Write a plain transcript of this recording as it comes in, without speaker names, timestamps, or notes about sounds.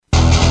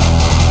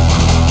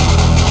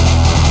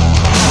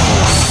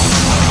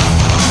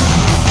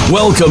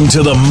Welcome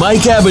to the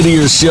Mike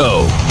Abadir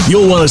Show.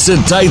 You'll want to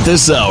sit tight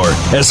this hour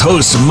as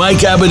host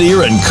Mike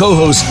Abadir and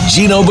co-host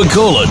Gino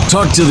Bacola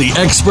talk to the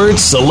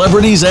experts,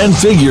 celebrities, and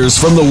figures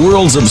from the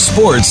worlds of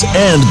sports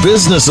and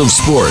business of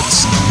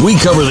sports. We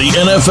cover the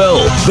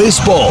NFL,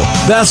 baseball,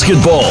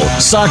 basketball,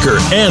 soccer,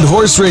 and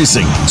horse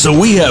racing, so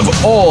we have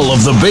all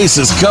of the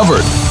bases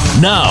covered.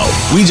 Now,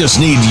 we just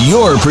need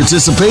your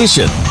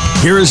participation.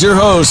 Here is your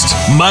host,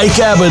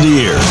 Mike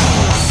Abadir.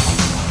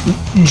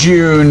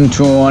 June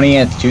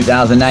 20th,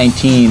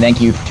 2019.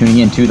 Thank you for tuning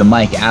in to the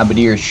Mike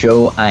Abadir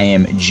Show. I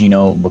am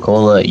Gino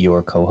Bacola,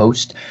 your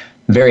co-host.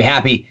 Very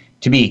happy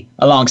to be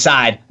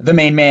alongside the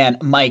main man,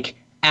 Mike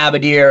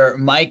Abadir.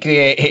 Mike,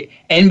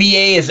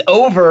 NBA is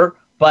over,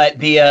 but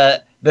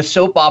the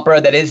soap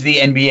opera that is the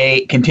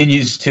NBA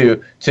continues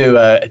to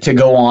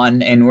go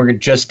on, and we're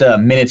just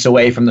minutes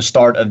away from the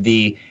start of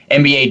the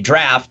NBA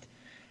draft.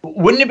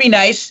 Wouldn't it be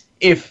nice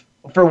if,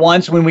 for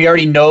once, when we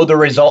already know the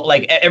result,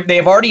 like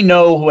they've already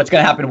know what's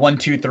going to happen 1,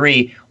 2,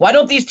 3, why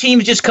don't these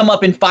teams just come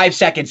up in 5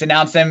 seconds,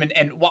 announce them,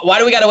 and why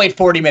do we got to wait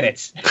 40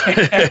 minutes?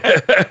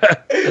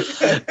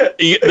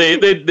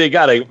 they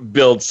got to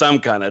build some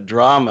kind of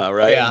drama,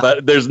 right? Yeah.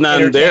 But there's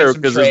none there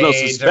because there's no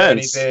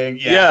suspense.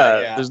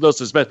 Yeah, there's no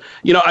suspense.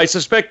 You know, I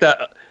suspect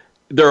that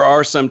there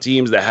are some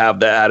teams that have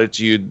the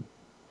attitude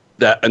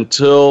that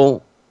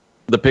until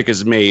the pick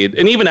is made,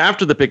 and even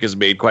after the pick is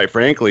made, quite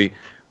frankly,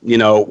 you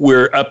know,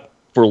 we're up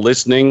for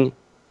listening.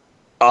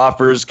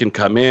 Offers can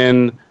come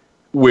in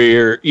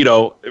where, you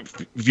know,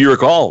 if you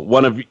recall,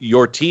 one of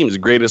your team's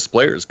greatest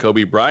players,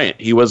 Kobe Bryant,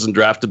 he wasn't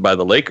drafted by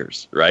the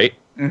Lakers, right?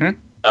 Mm-hmm.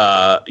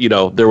 You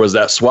know, there was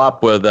that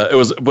swap with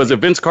was it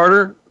Vince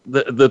Carter?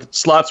 The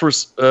slots were,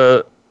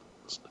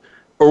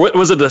 or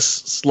was it the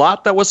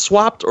slot that was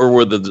swapped, or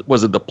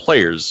was it the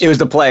players? It was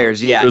the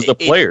players, yeah. It was the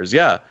players,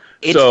 yeah.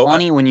 It's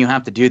funny when you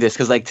have to do this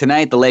because, like,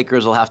 tonight the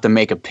Lakers will have to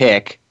make a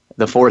pick,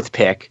 the 4th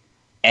pick,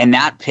 and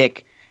that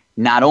pick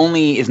not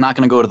only is not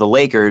going to go to the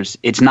Lakers,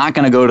 it's not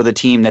going to go to the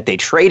team that they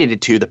traded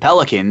it to, the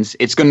Pelicans.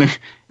 It's going to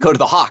go to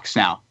the Hawks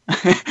now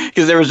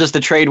because there was just a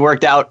trade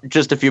worked out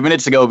just a few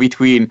minutes ago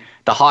between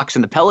the Hawks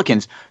and the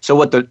Pelicans. So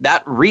what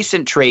that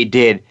recent trade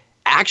did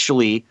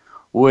actually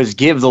was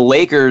give the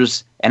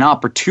Lakers an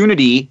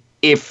opportunity,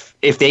 if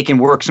they can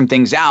work some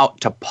things out,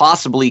 to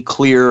possibly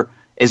clear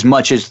as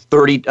much as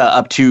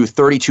up to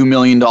 $32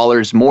 million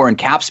more in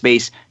cap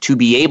space to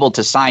be able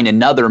to sign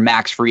another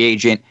max free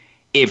agent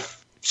if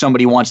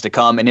somebody wants to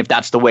come, and if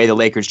that's the way the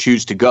Lakers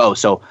choose to go.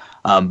 So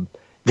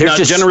there's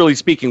just, generally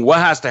speaking, what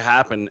has to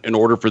happen in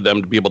order for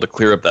them to be able to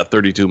clear up that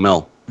 32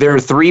 mil? There are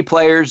 3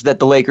 players that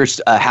the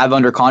Lakers have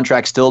under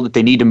contract still that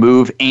they need to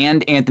move,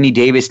 and Anthony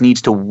Davis needs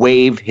to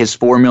waive his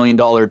 $4 million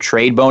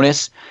trade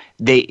bonus.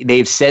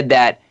 They've said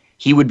that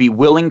he would be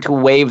willing to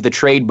waive the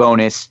trade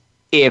bonus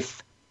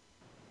if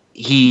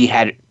he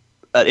had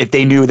if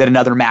they knew that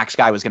another max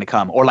guy was going to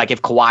come, or like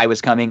if Kawhi was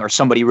coming or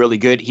somebody really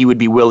good, he would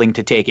be willing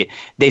to take it.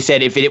 They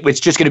said if it was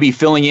just going to be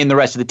filling in the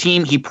rest of the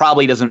team, he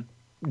probably doesn't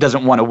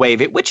want to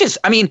waive it, which is,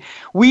 I mean,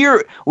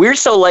 we're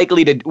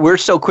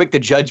so quick to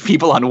judge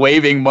people on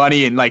waiving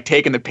money and like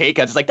taking the pay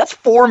cuts. It's like, that's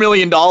 $4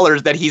 million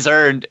that he's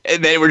earned,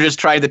 and they were just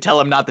trying to tell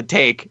him not to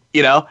take,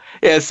 you know?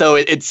 Yeah. So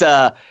it's,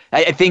 I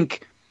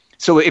think,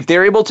 so if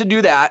they're able to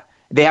do that,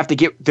 they have to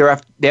get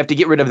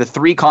rid of the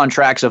 3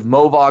 contracts of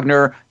Mo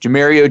Wagner,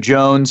 Jamario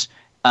Jones,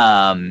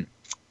 Mo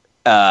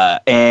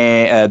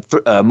Wagner,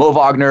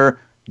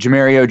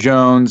 Jamario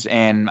Jones,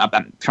 and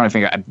I'm trying to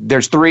figure out.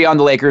 There's 3 on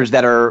the Lakers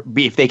that are,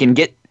 if they can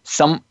get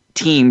some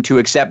team to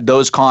accept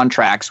those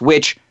contracts,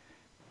 which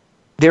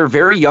they're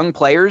very young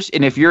players,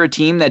 and if you're a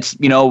team that's,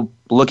 you know,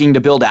 looking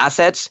to build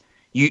assets,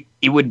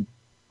 it would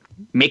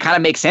kind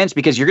of make sense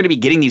because you're going to be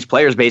getting these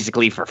players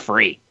basically for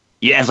free.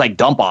 Yeah, it's like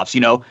dump offs. You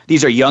know,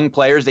 these are young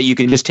players that you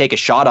can just take a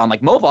shot on.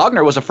 Like Mo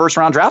Wagner was a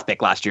 1st-round draft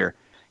pick last year.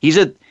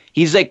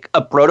 He's like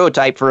a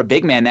prototype for a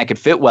big man that could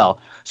fit well.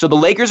 So the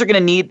Lakers are going to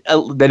need a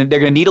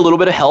little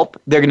bit of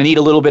help. They're going to need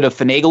a little bit of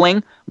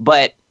finagling.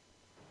 But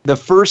the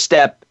first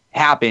step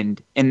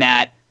happened in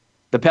that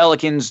the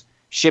Pelicans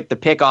shipped the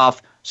pick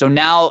off. So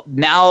now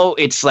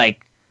it's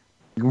like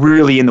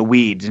really in the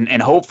weeds.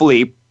 And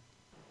hopefully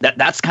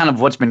that's kind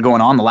of what's been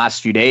going on the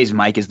last few days,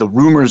 Mike, is the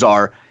rumors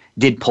are,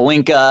 did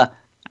Pelinka,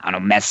 I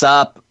don't know, mess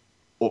up,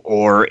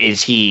 or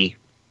is he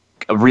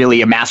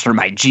really a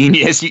mastermind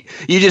genius? You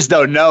just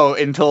don't know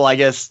until, I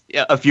guess,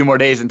 a few more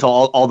days until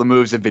all the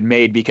moves have been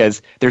made,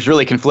 because there's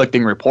really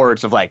conflicting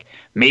reports of like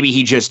maybe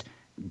he just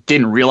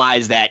didn't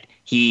realize that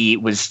he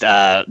was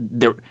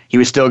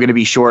still going to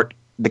be short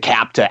the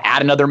cap to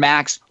add another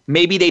max.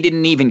 Maybe they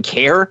didn't even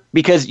care,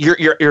 because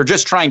you're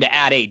just trying to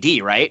add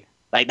AD, right?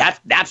 Like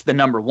that's the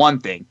number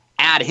one thing.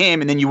 Add him,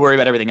 and then you worry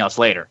about everything else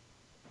later.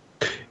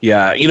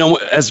 Yeah, you know,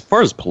 as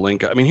far as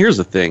Pelinka, I mean, here's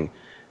the thing.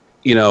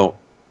 You know,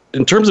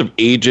 in terms of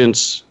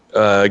agents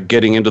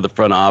getting into the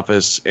front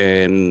office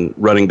and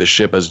running the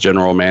ship as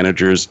general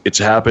managers, it's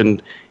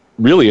happened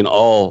really in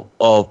all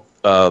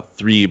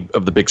 3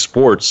 of the big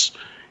sports,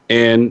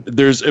 and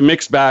there's a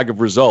mixed bag of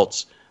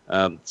results.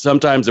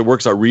 Sometimes it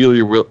works out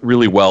really,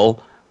 really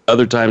well.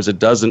 Other times it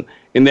doesn't.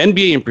 In the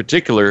NBA in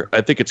particular,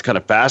 I think it's kind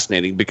of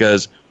fascinating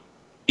because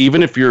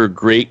even if you're a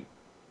great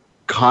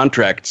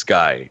contracts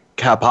guy,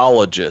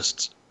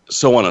 capologist,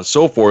 so on and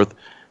so forth,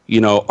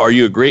 are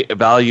you a great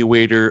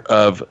evaluator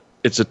of,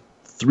 it's a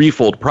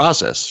threefold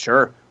process.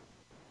 Sure.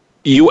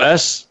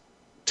 U.S.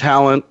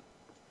 talent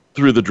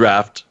through the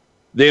draft,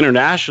 the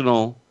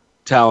international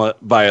talent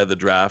via the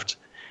draft,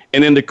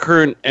 and then the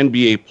current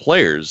NBA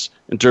players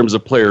in terms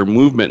of player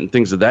movement and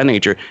things of that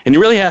nature. And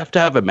you really have to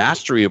have a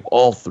mastery of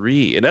all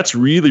three. And that's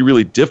really,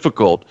 really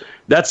difficult.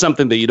 That's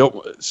something that you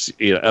don't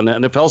see on the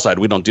NFL side.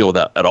 We don't deal with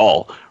that at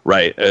all,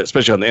 right?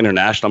 Especially on the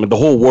international. I mean, the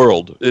whole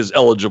world is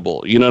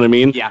eligible. You know what I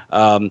mean? Yeah.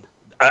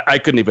 I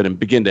couldn't even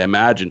begin to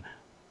imagine.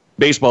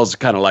 Baseball is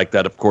kind of like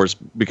that, of course,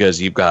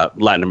 because you've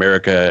got Latin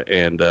America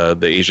and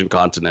the Asian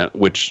continent,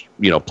 which,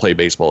 play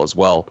baseball as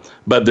well.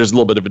 But there's a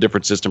little bit of a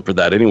different system for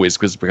that anyways,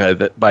 because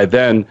by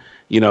then,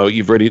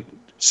 you've already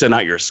sent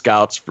out your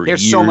scouts for years.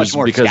 There's so much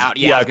more scout.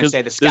 Yeah, I was going to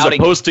say the scouting there's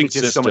a posting is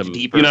just system. so much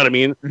deeper. You know what I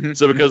mean? Mm-hmm.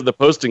 So because of the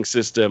posting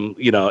system,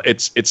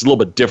 it's a little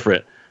bit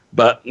different.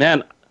 But,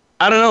 man,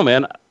 I don't know,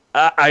 man.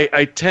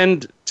 I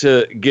tend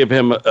to give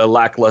him a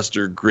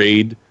lackluster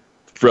grade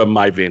from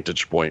my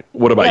vantage point.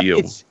 What about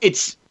you?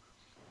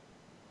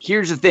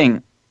 Here's the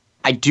thing.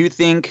 I do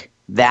think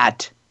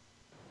that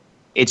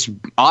it's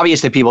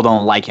obvious that people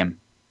don't like him,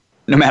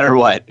 no matter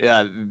what.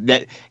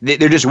 That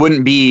there just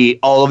wouldn't be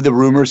all of the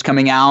rumors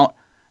coming out.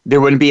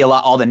 There wouldn't be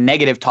all the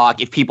negative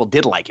talk if people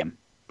did like him.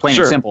 Plain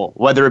and simple.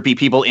 Whether it be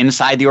people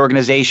inside the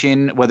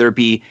organization, whether it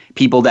be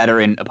people that are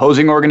in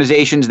opposing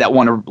organizations that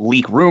want to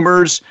leak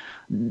rumors.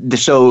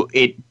 So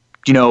it,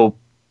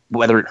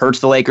 whether it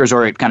hurts the Lakers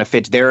or it kind of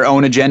fits their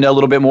own agenda a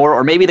little bit more,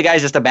 or maybe the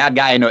guy's just a bad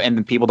guy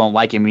and people don't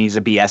like him and he's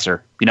a BSer.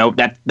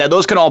 That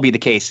those could all be the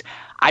case.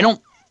 I don't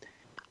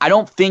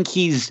think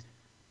he's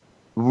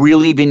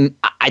really been.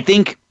 I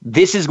think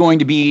this is going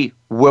to be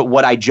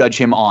what I judge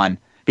him on,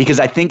 because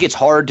I think it's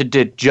hard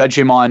to judge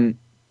him on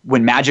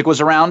when Magic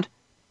was around.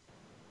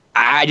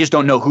 I just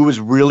don't know who was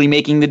really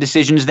making the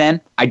decisions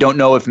then. I don't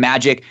know if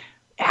Magic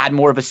had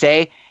more of a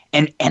say,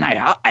 and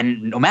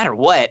no matter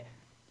what,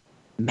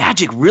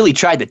 Magic really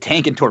tried to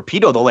tank and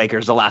torpedo the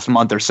Lakers the last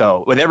month or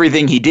so with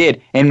everything he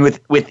did. And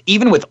with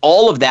even with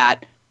all of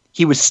that,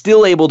 he was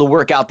still able to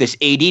work out this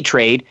AD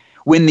trade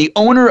when the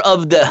owner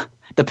of the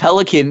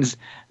Pelicans,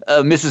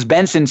 Mrs.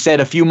 Benson, said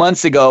a few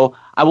months ago,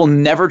 "I will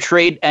never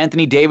trade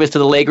Anthony Davis to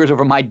the Lakers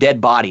over my dead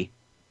body."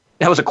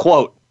 That was a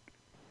quote.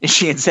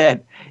 She had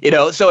said,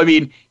 so I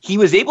mean, he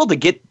was able to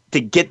get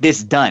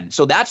this done.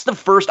 So that's the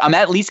first. I'm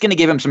at least going to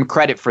give him some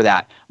credit for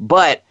that.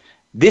 But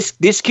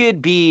this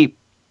could be.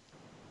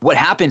 What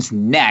happens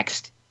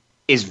next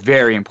is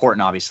very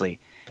important, obviously,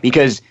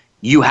 because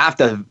you have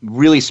to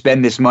really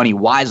spend this money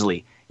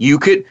wisely. You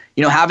could,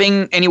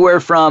 having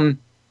anywhere from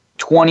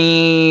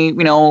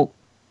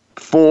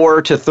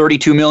 24 to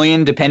 32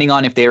 million, depending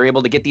on if they're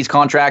able to get these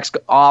contracts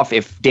off.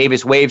 If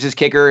Davis waives his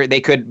kicker,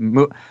 they could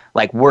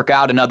work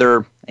out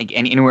another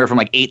anywhere from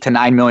 $8 to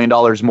 $9 million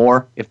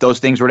more if those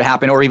things were to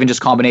happen, or even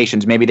just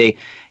combinations. Maybe they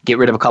get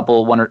rid of a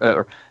couple, one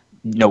or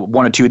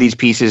two of these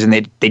pieces, and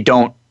they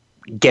don't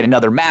get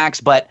another max,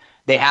 but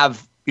they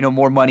have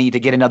more money to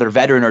get another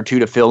veteran or two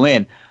to fill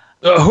in.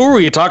 Who are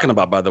you talking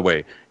about, by the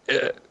way?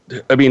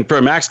 I mean, for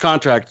a max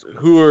contract,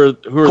 who are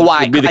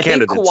Kawhi, would be the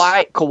candidates?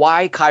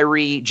 Kawhi,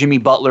 Kyrie, Jimmy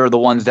Butler are the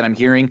ones that I'm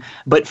hearing.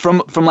 But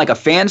from a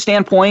fan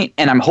standpoint,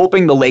 and I'm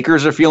hoping the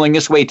Lakers are feeling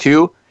this way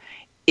too,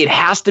 it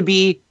has to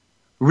be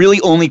really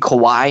only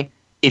Kawhi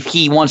if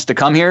he wants to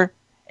come here.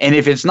 And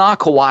if it's not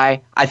Kawhi,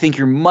 I think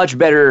you're much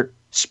better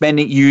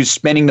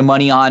spending the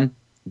money on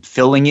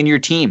filling in your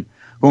team.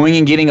 Going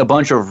and getting a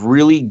bunch of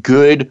really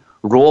good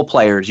role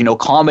players,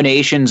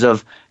 combinations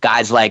of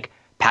guys like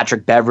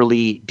Patrick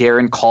Beverley,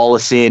 Darren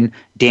Collison,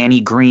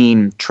 Danny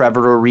Green,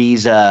 Trevor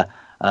Ariza,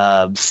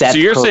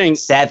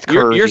 Seth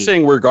Curry. You're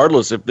saying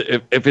regardless, if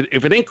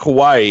it ain't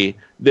Kawhi,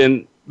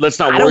 then let's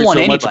not worry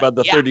so much about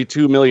the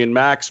 32 million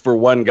max for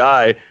one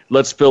guy.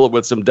 Let's fill it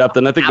with some depth,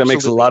 and I think that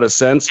makes a lot of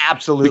sense.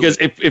 Absolutely, because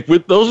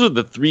if those are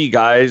the three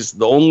guys,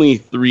 the only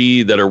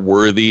three that are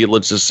worthy,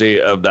 let's just say,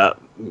 of that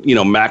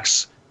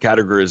max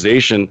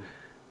categorization.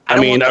 I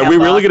mean, are we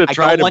really going to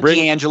try to bring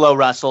D'Angelo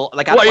Russell?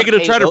 Are you going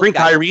to try to bring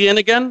Kyrie in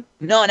again?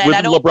 No, with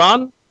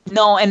LeBron?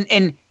 No,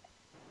 and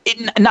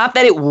not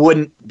that it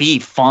wouldn't be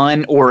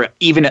fun or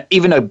even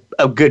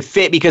a good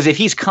fit, because if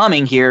he's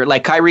coming here,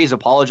 Kyrie's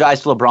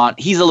apologized to LeBron,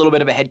 he's a little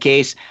bit of a head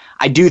case.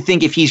 I do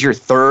think if he's your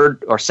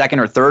second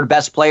or third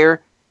best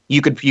player,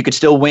 you could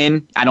still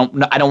win. I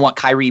don't want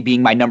Kyrie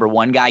being my number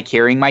one guy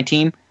carrying my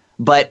team,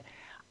 but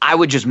I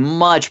would just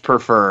much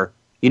prefer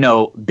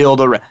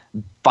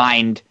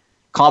find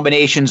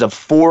combinations of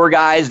 4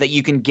 guys that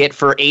you can get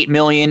for $8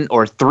 million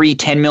or 3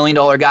 $10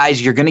 million guys.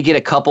 You're going to get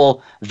a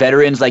couple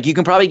veterans. You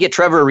can probably get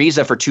Trevor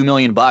Ariza for $2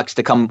 million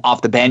to come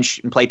off the bench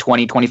and play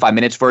 20-25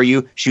 minutes for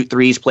you, shoot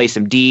threes, play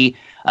some D.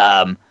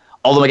 All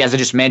of the guys I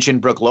just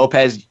mentioned, Brook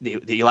Lopez,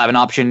 you'll have an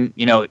option,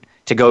 to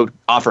go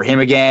offer him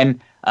again.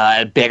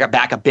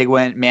 back a big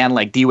man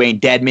like Dwayne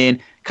Dedmon.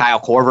 Kyle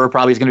Korver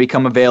probably is going to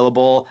become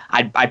available.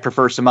 I'd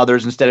prefer some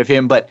others instead of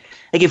him. But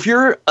like if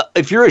you're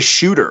a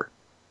shooter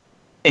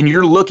and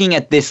you're looking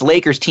at this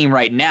Lakers team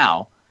right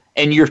now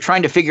and you're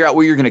trying to figure out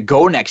where you're going to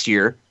go next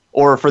year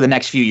or for the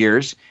next few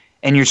years,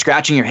 and you're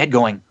scratching your head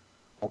going,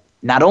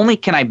 not only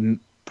can I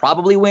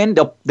probably win,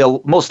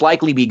 they'll most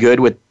likely be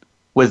good with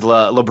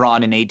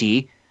LeBron and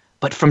AD,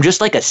 but from just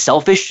like a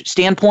selfish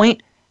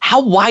standpoint,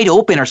 how wide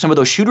open are some of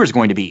those shooters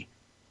going to be?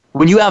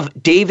 When you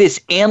have Davis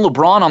and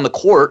LeBron on the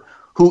court,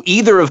 who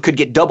either of could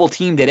get double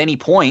teamed at any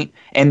point,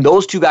 and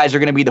those two guys are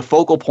going to be the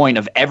focal point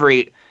of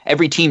every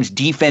team's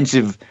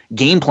defensive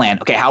game plan.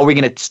 Okay, how are we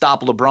going to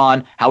stop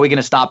LeBron? How are we going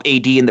to stop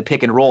AD in the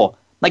pick and roll?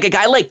 Like a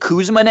guy like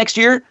Kuzma next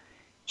year,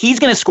 he's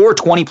going to score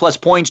 20-plus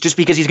points just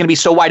because he's going to be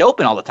so wide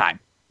open all the time.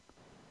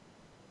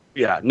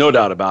 Yeah, no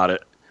doubt about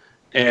it.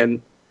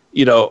 And,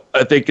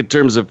 I think in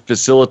terms of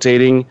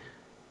facilitating,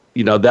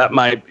 that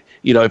might,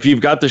 if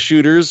you've got the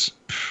shooters,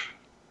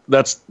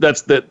 that's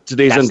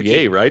today's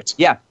NBA, right?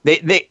 Yeah,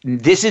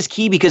 this is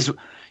key because,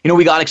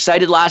 we got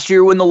excited last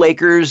year when the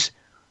Lakers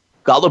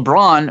got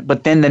LeBron,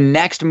 but then the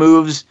next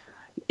moves,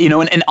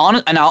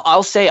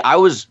 I'll say I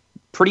was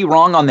pretty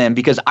wrong on them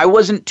because I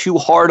wasn't too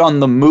hard on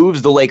the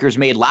moves the Lakers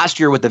made last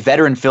year with the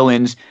veteran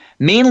fill-ins,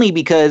 mainly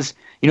because,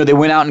 they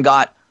went out and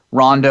got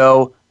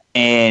Rondo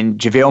and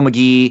JaVale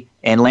McGee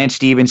and Lance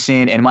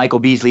Stevenson and Michael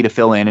Beasley to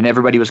fill in, and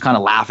everybody was kind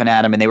of laughing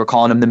at him, and they were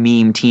calling him the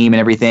meme team and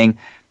everything.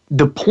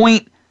 The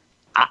point,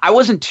 I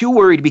wasn't too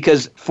worried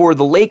because for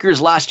the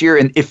Lakers last year,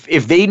 and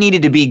if they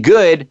needed to be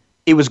good,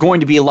 it was going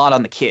to be a lot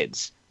on the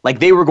kids. Like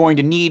they were going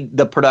to need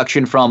the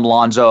production from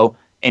Lonzo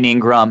and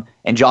Ingram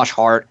and Josh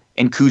Hart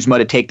and Kuzma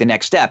to take the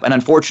next step. And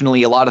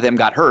unfortunately, a lot of them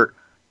got hurt,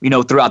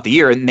 throughout the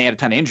year, and they had a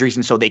ton of injuries,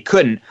 and so they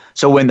couldn't.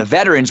 So when the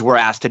veterans were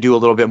asked to do a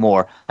little bit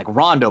more, like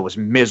Rondo was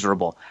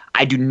miserable.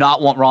 I do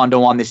not want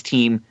Rondo on this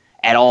team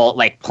at all,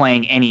 like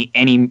playing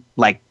any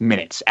like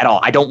minutes at all.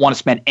 I don't want to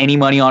spend any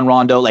money on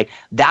Rondo. Like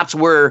that's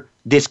where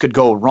this could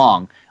go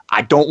wrong.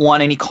 I don't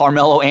want any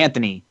Carmelo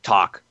Anthony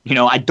talk.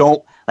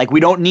 We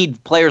don't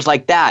need players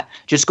like that.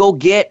 Just go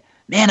get,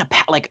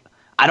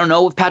 I don't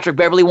know if Patrick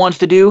Beverley wants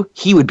to do.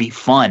 He would be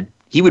fun.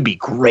 He would be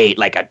great,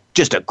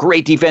 just a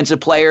great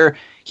defensive player.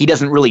 He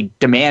doesn't really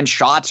demand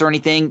shots or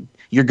anything.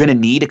 You're going to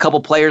need a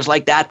couple players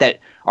like that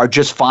are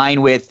just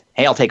fine with,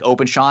 hey, I'll take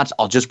open shots.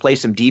 I'll just play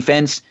some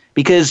defense.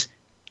 Because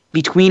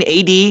between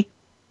AD,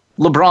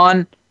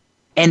 LeBron,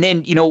 and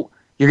then, you're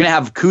going to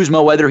have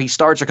Kuzma, whether he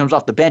starts or comes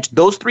off the bench.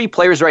 Those three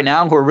players right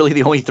now, who are really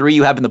the only three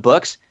you have in the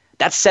books,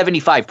 that's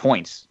 75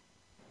 points.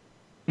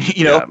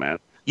 Yeah, man.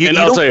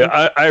 I'll tell you,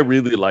 I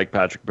really like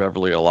Patrick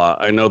Beverley a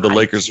lot. I know the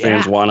Lakers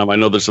fans want him. I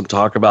know there's some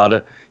talk about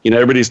it.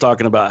 Everybody's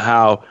talking about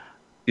how,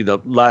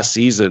 last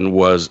season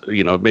was,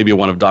 maybe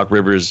one of Doc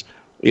Rivers'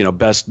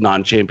 best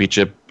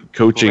non-championship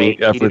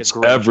coaching efforts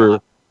ever.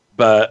 Job.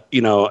 But,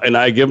 and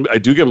I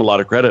do give him a lot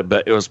of credit,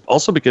 but it was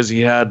also because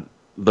he had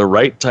the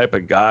right type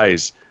of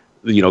guys,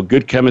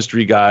 good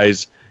chemistry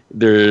guys. I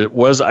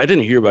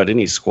didn't hear about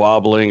any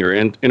squabbling or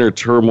inner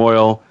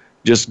turmoil.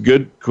 Just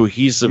good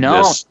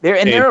cohesiveness.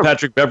 And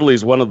Patrick Beverley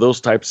is one of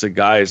those types of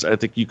guys. I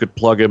think you could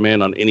plug him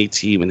in on any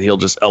team, and he'll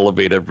just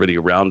elevate everybody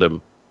around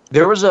him.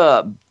 There was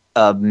a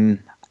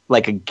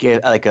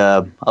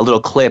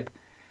little clip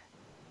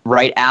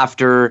right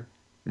after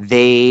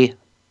the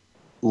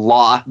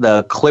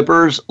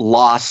Clippers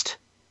lost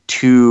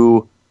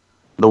to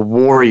the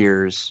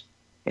Warriors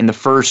in the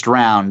first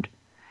round,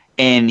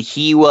 and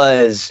he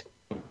was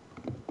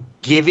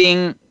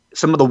giving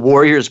some of the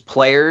Warriors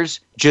players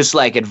just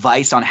like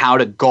advice on how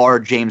to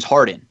guard James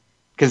Harden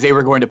because they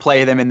were going to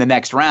play them in the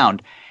next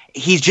round.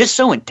 He's just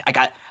so what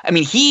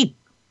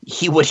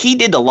he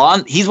did to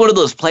Lon. He's one of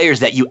those players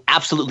that you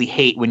absolutely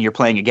hate when you're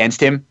playing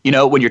against him.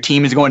 When your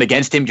team is going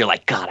against him, you're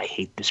like, God, I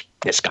hate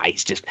this guy.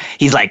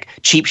 He's like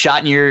cheap shot,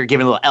 and you're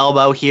giving a little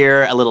elbow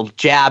here, a little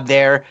jab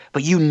there.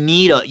 But you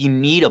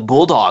need a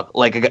bulldog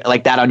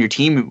like that on your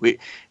team,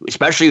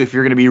 especially if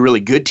you're going to be a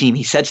really good team.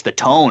 He sets the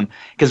tone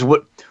because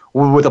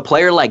with a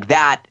player like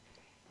that,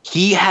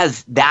 he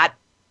has that,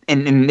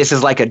 and this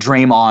is like a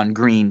Draymond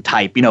Green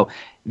type.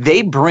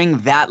 They bring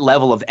that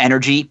level of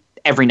energy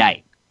every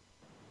night.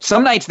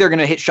 Some nights they're going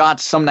to hit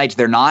shots, some nights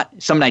they're not.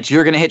 Some nights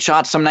you're going to hit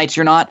shots, some nights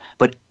you're not.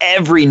 But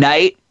every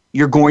night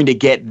you're going to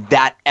get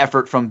that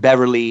effort from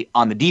Beverley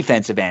on the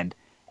defensive end.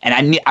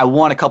 And I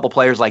want a couple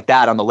players like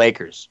that on the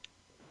Lakers.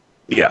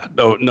 Yeah,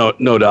 no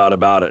doubt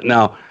about it.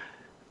 Now,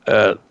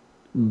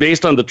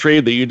 based on the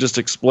trade that you just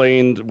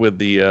explained with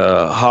the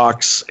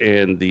Hawks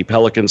and the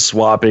Pelicans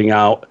swapping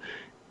out,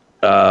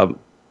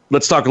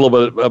 let's talk a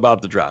little bit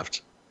about the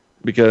draft.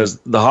 Because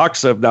the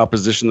Hawks have now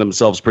positioned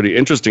themselves pretty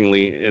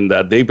interestingly in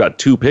that they've got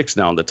 2 picks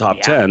now in the top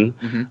 10.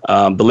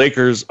 Mm-hmm. The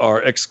Lakers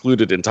are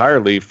excluded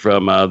entirely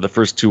from the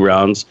first 2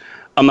 rounds.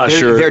 I'm not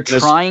sure. They're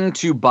trying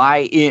to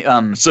buy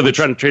in. So they're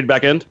trying to trade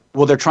back end?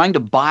 Well, they're trying to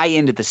buy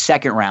into the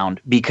second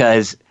round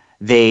because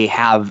they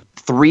have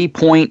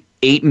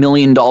 $3.8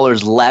 million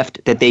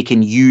left that they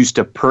can use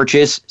to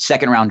purchase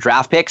second round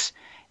draft picks.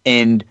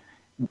 And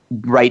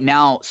right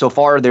now, so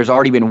far, there's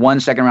already been one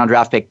second-round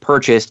draft pick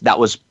purchased that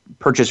was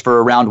purchased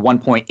for around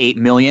 $1.8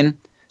 million.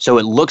 So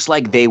it looks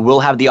like they will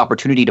have the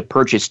opportunity to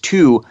purchase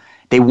 2.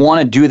 They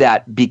want to do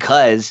that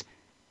because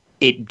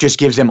it just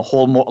gives them a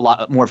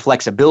lot more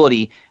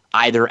flexibility,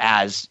 either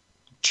as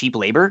cheap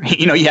labor.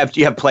 You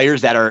have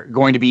players that are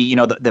going to be,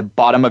 the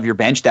bottom of your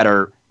bench that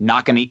are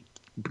not going to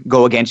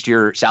go against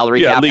your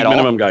salary cap league at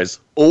minimum all, guys,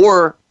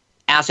 or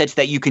assets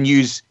that you can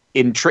use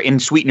in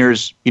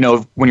sweeteners,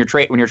 when you're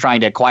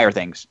trying to acquire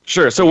things.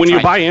 Sure. So when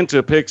you buy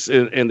into picks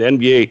in the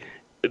NBA,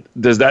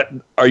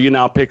 are you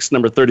now picks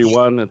number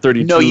 31 and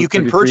 32? No, you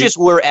can 33? purchase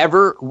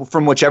wherever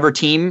from whichever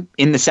team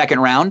in the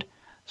second round.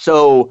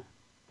 So,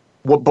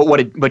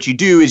 what you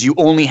do is you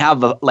only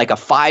have a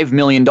 $5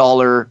 million,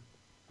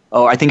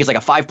 I think it's like a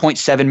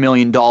 $5.7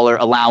 million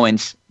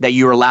allowance that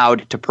you're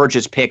allowed to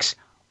purchase picks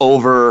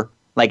over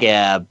like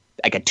a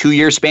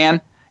 2-year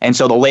span. And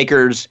so the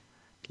Lakers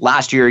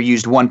last year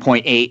used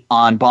 1.8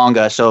 on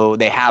Bonga, so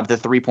they have the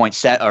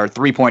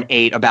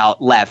 3.8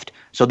 about left.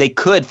 So they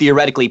could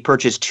theoretically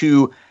purchase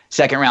 2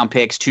 second-round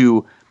picks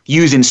to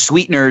use in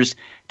sweeteners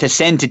to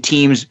send to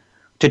teams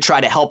to try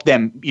to help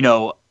them,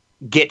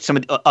 get some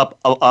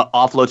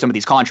offload some of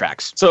these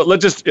contracts. So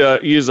let's just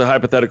use a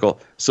hypothetical.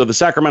 So the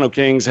Sacramento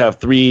Kings have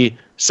 3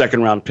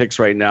 second-round picks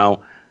right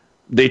now.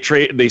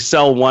 They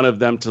sell one of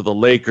them to the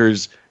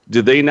Lakers.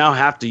 Do they now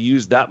have to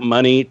use that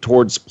money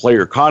towards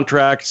player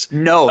contracts?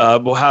 No.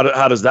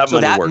 How does that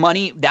money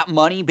work? That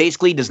money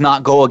basically does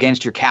not go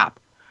against your cap.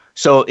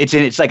 So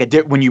it's like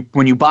when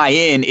you buy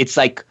in, it's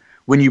like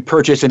when you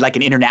purchase like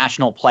an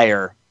international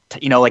player,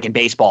 like in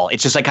baseball.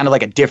 It's just like kind of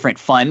like a different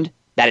fund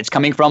that it's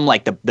coming from,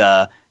 like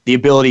the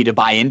ability to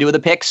buy into the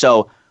pick.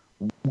 So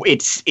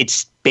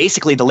it's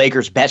basically the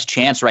Lakers' best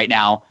chance right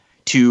now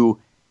to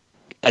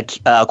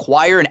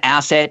acquire an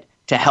asset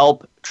to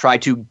help try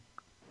to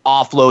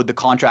offload the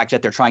contracts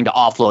that they're trying to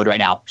offload right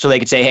now. So they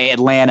could say, hey,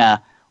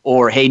 Atlanta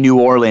or hey, New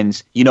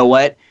Orleans, you know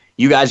what?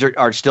 You guys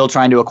are still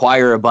trying to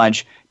acquire a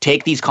bunch.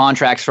 Take these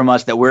contracts from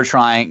us that we're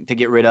trying to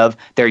get rid of.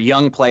 They're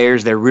young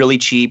players. They're really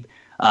cheap.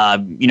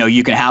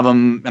 You can have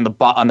them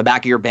on the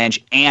back of your bench,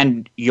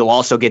 and you'll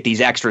also get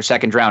these extra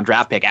second-round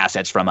draft pick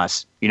assets from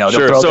us.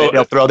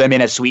 They'll throw them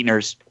in as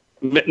sweeteners.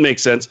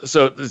 Makes sense.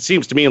 So it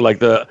seems to me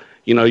like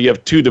you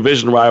have 2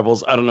 division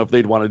rivals. I don't know if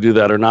they'd want to do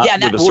that or not. Yeah,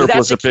 with the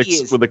surplus of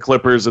picks with the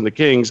Clippers and the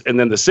Kings, and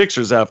then the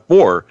Sixers have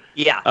 4.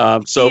 Yeah.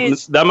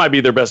 That might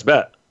be their best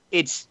bet.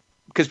 It's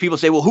because people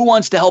say, well, who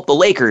wants to help the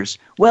Lakers?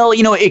 Well,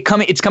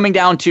 it's coming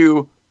down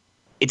to,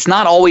 it's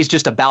not always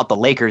just about the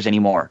Lakers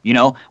anymore.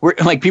 We're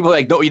like, people are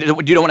like, no, you don't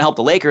want to help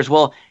the Lakers.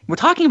 Well, we're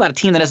talking about a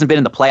team that hasn't been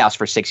in the playoffs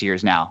for 6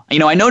 years now.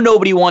 I know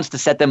nobody wants to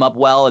set them up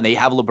well, and they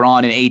have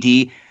LeBron and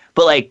AD,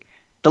 but like,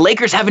 the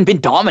Lakers haven't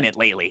been dominant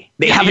lately.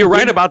 You're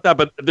right about that,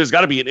 but there's got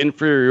to be an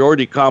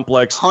inferiority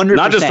complex, 100%.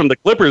 Not just from the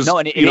Clippers,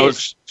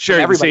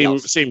 sharing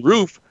the same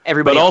roof,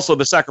 but also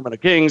the Sacramento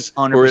Kings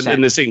 100%. were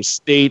in the same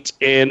state,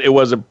 and it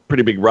was a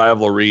pretty big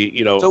rivalry,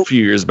 a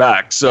few years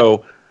back.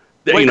 So,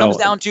 what it comes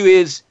down to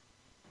is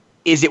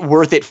it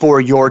worth it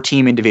for your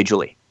team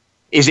individually?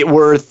 Is it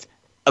worth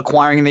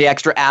acquiring the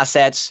extra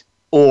assets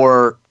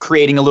or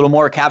creating a little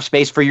more cap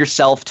space for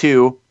yourself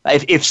too?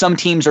 If some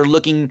teams are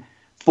looking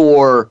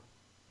for,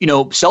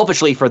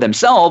 selfishly for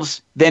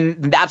themselves, then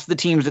that's the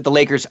teams that the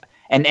Lakers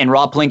and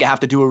Rob Pelinka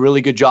have to do a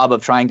really good job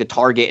of trying to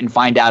target and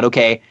find out,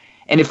 okay.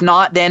 And if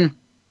not, then,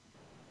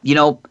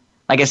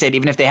 like I said,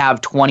 even if they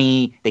have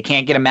 20, they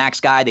can't get a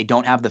max guy, they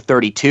don't have the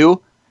 32.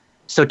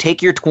 So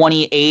take your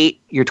 28,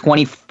 your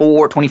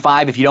 24,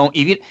 25,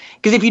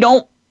 because if you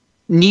don't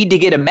need to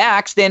get a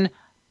max, then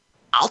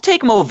I'll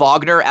take Mo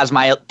Wagner as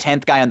my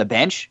 10th guy on the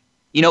bench.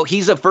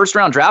 He's a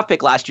first-round draft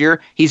pick last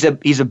year. He's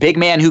a big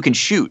man who can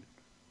shoot.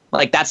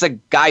 Like, that's a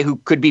guy who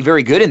could be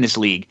very good in this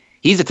league.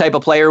 He's the type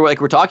of player,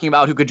 like we're talking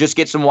about, who could just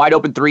get some wide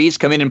open threes,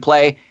 come in and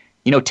play,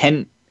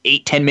 10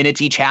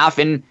 minutes each half,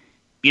 and,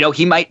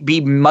 he might be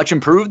much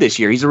improved this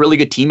year. He's a really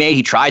good teammate.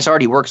 He tries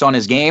hard. He works on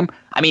his game.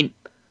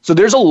 So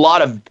there's a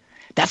lot of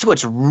 – that's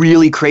what's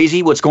really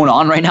crazy, what's going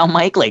on right now,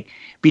 Mike. Like,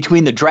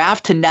 between the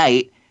draft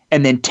tonight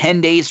and then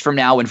 10 days from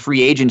now when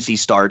free agency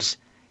starts,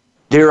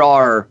 there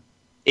are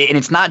 – and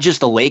it's not just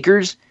the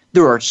Lakers.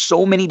 There are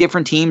so many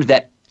different teams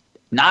that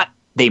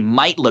they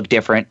might look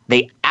different.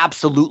 They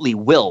absolutely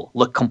will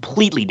look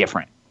completely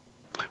different.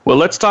 Well,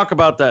 let's talk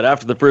about that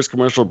after the first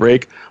commercial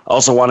break. I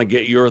also want to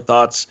get your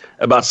thoughts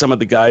about some of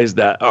the guys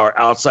that are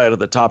outside of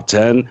the top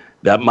 10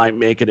 that might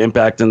make an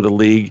impact in the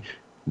league.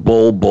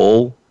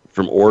 Bull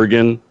from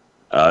Oregon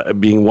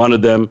being one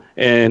of them,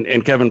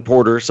 and Kevin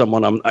Porter,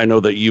 someone I know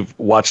that you've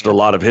watched a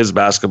lot of his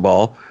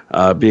basketball,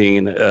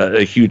 being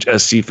a huge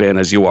SC fan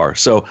as you are.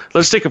 So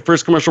let's take a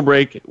first commercial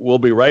break. We'll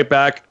be right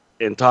back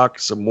and talk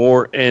some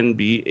more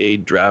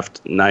NBA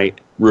draft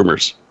night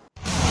rumors.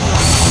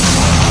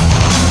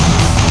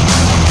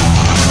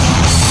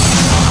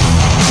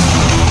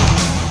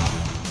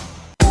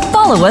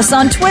 Follow us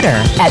on Twitter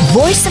at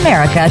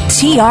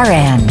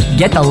VoiceAmericaTRN.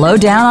 Get the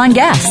lowdown on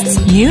guests,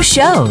 new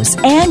shows,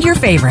 and your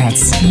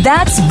favorites.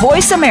 That's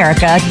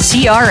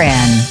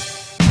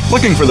VoiceAmericaTRN.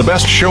 Looking for the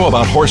best show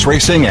about horse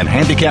racing and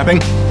handicapping?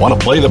 Want to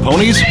play the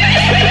ponies?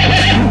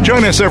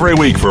 Join us every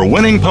week for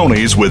Winning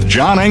Ponies with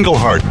John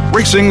Englehart,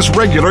 racing's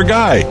regular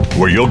guy,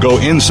 where you'll go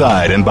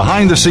inside and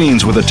behind the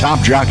scenes with the top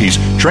jockeys,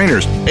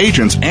 trainers,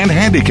 agents, and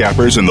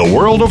handicappers in the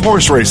world of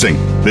horse racing.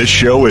 This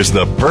show is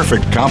the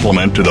perfect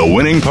complement to the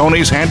Winning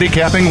Ponies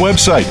handicapping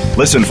website.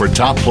 Listen for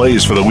top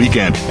plays for the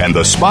weekend and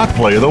the spot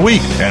play of the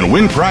week, and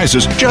win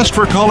prizes just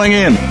for calling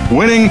in.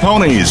 Winning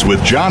Ponies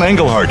with John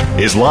Englehart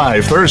is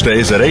live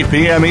Thursdays at 8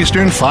 p.m.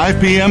 Eastern,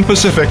 5 p.m.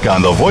 Pacific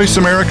on the Voice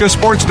America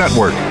Sports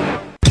Network.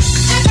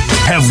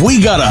 Have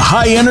we got a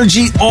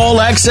high-energy,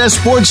 all-access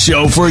sports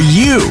show for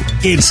you?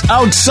 It's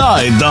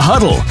Outside the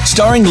Huddle,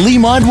 starring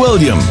Lemont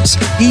Williams.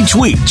 Each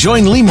week,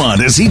 join Lemont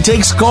as he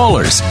takes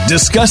callers,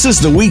 discusses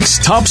the week's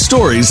top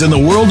stories in the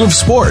world of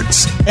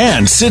sports,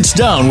 and sits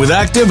down with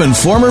active and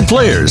former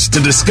players to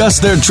discuss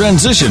their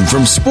transition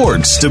from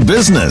sports to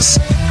business.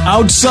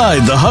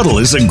 Outside the Huddle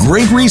is a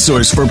great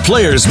resource for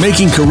players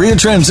making career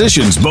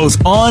transitions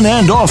both on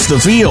and off the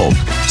field.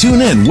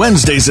 Tune in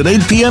Wednesdays at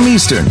 8 p.m.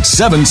 Eastern,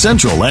 7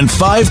 Central, and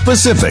 5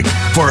 Pacific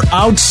for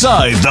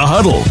Outside the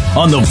Huddle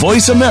on the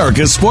Voice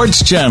America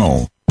Sports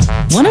Channel.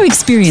 Want to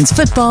experience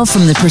football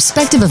from the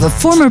perspective of a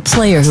former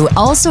player who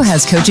also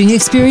has coaching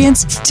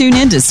experience? Tune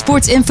in to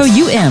Sports Info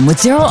UM with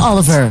Daryl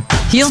Oliver.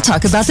 He'll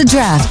talk about the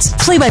draft,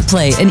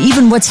 play-by-play, and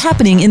even what's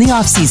happening in the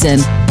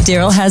offseason.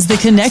 Daryl has the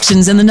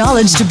connections and the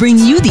knowledge to bring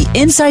you the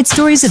inside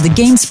stories of the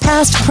game's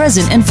past,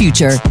 present, and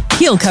future.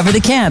 He'll cover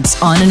the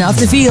camps, on and off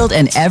the field,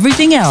 and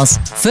everything else,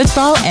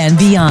 football and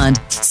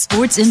beyond.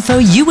 Sports Info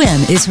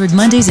UM is heard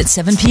Mondays at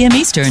 7 p.m.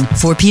 Eastern,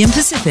 4 p.m.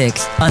 Pacific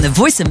on the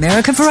Voice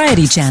America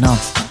Variety Channel.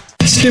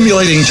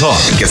 Stimulating talk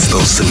gets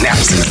those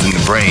synapses in the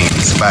brain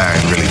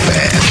firing really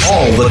fast.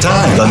 All the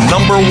time. The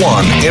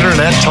 #1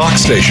 internet talk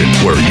station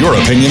where your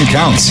opinion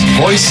counts.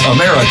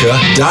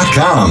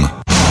 VoiceAmerica.com.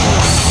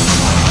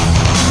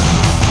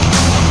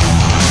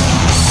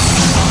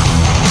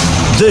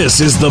 This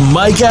is the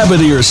Mike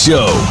Abadir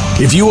Show.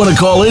 If you want to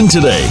call in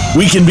today,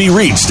 we can be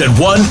reached at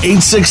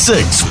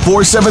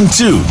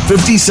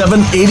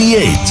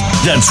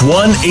 1-866-472-5788. That's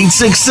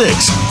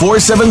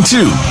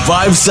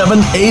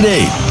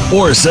 1-866-472-5788.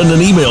 Or send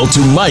an email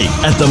to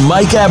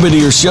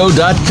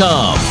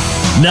mike@themikeabadirshow.com.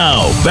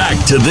 Now,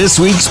 back to this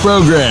week's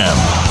program.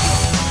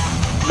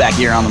 Back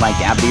here on the Mike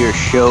Abadir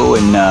Show,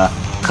 and a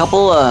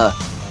couple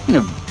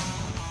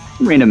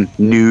random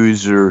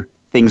news or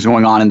things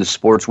going on in the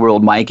sports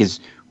world, Mike, is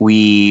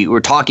we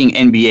were talking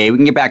NBA. We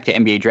can get back to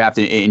NBA draft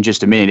in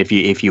just a minute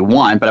if you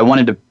want, but I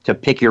wanted to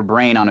pick your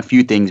brain on a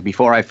few things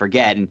before I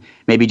forget, and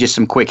maybe just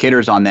some quick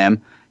hitters on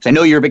them, because I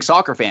know you're a big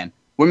soccer fan.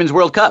 Women's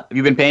World Cup. Have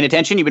you been paying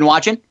attention? You been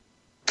watching?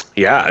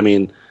 Yeah, I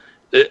mean,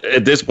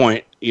 at this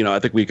point, I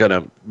think we kind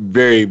of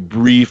very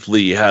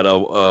briefly had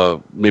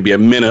maybe a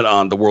minute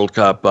on the World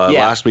Cup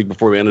last week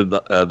before we ended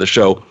the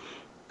show,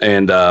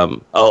 and I'll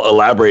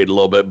elaborate a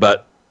little bit,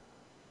 but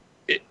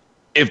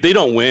if they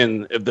don't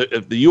win, if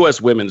the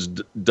U.S. women's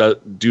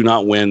do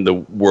not win the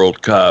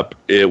World Cup,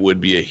 it would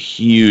be a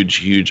huge,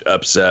 huge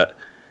upset.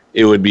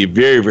 It would be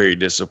very, very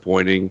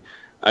disappointing.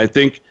 I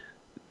think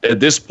at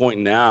this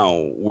point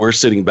now, we're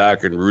sitting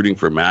back and rooting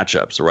for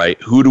matchups,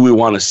 right? Who do we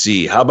want to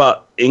see? How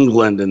about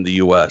England and the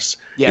U.S.?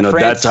 Yeah,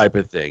 France, that type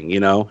of thing.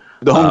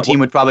 The home team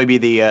would probably be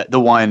the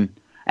one.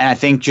 And I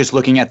think just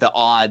looking at the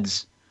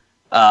odds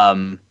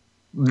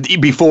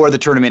before the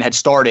tournament had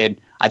started,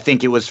 I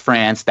think it was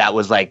France that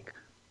was like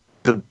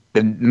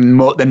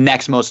the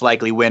next most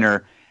likely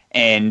winner.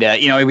 And,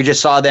 we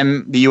just saw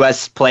the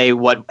U.S. play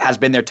what has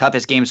been their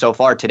toughest game so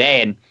far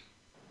today, and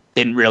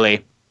didn't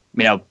really,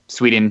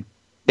 Sweden,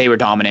 they were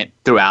dominant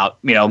throughout,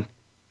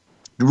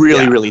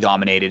 really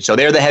dominated. So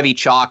they're the heavy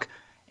chalk.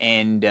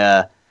 And,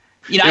 it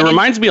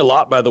reminds me a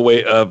lot, by the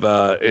way, of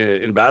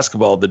in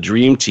basketball, the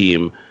Dream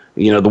Team,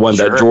 the one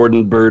that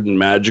Jordan, Bird, and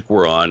Magic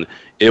were on.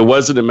 It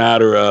wasn't a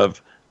matter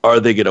of, are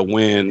they going to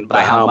win?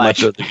 By how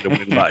much are they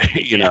going to win by?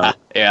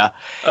 Yeah.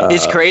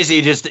 It's crazy.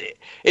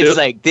 It's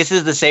like, this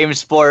is the same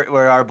sport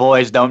where our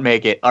boys don't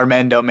make it. Our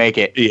men don't make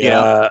it.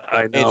 Yeah,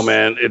 I know,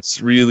 man.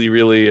 It's really,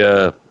 really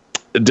a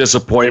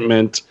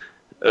disappointment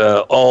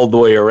all the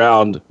way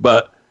around.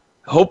 But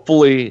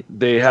hopefully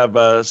they have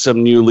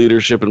some new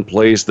leadership in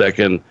place that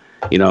can,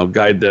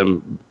 guide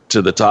them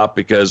to the top,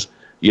 because,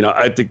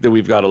 I think that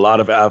we've got a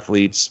lot of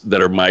athletes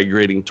that are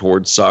migrating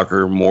towards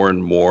soccer more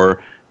and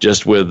more,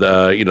 just with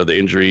the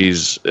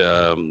injuries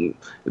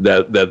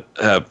that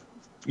have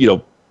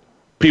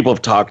people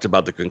have talked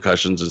about the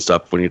concussions and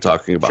stuff when you're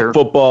talking about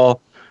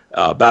football.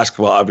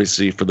 Basketball,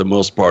 obviously, for the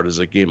most part, is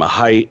a game of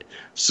height.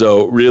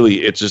 So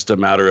really, it's just a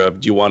matter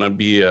of, do you want to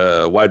be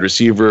a wide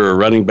receiver, or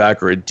running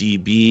back, or a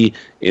DB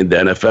in the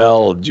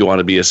NFL? Do you want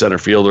to be a center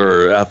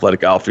fielder or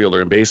athletic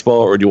outfielder in baseball,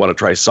 or do you want to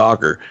try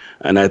soccer?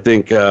 And I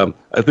think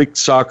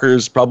soccer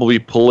is probably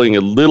pulling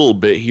a little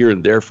bit here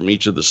and there from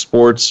each of the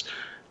sports.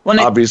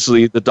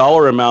 Obviously, the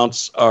dollar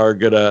amounts are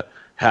going to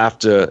have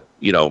to,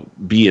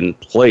 be in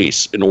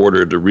place in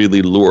order to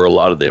really lure a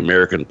lot of the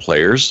American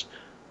players.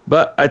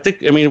 But I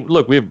think,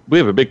 look, we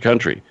have a big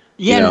country,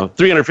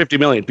 350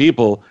 million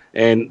people,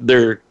 and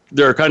they're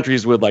there are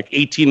countries with like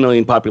 18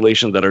 million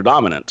population that are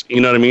dominant.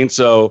 You know what I mean?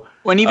 So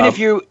when even if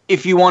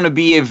you want to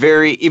be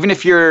even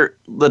if you're,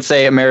 let's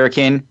say,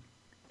 American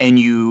and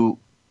you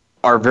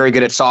are very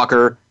good at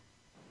soccer,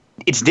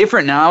 it's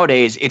different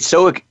nowadays. It's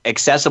so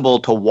accessible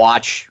to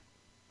watch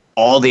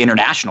all the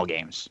international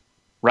games,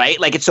 right?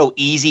 Like it's so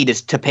easy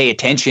to pay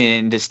attention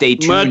and to stay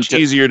tuned Much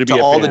easier to be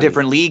all fan. The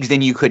different leagues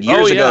than you could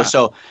years ago.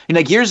 So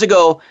like years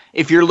ago,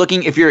 if you're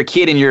a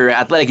kid and you're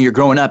athletic and you're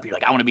growing up, you're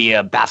like, I want to be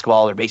a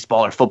basketball or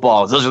baseball or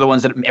football. Those are the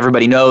ones that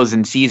everybody knows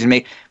and sees and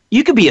make.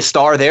 You could be a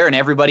star there, and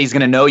everybody's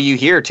going to know you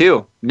here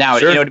too. Now,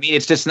 You know what I mean?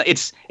 It's just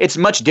it's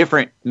much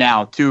different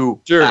now too.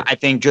 Sure. I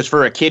think just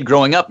for a kid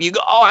growing up, you go,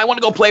 oh, I want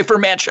to go play for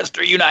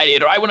Manchester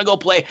United, or I want to go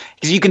play,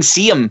 because you can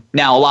see them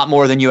now a lot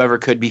more than you ever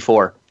could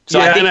before. So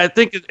I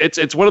think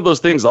it's one of those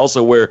things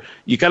also where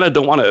you kind of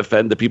don't want to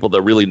offend the people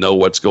that really know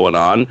what's going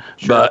on,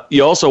 but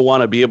you also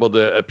want to be able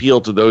to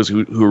appeal to those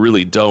who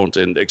really don't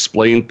and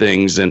explain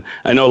things. And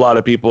I know a lot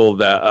of people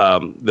that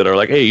are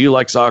like, hey, you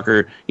like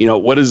soccer,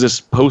 what is this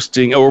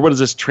posting, or what is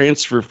this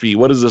transfer fee?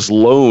 What is this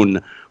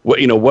loan?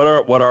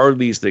 What are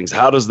these things?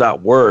 How does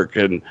that work?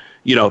 And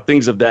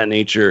things of that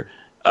nature.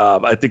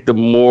 I think the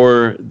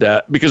more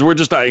that, because we're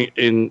just not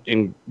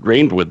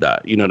ingrained with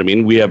that, you know what I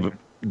mean? We have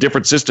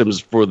different systems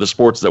for the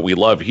sports that we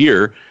love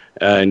here.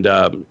 And,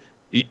 the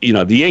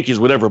Yankees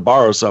would never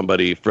borrow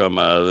somebody from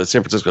the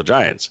San Francisco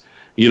Giants.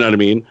 You know what I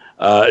mean?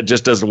 It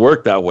just doesn't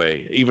work that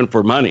way, even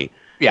for money.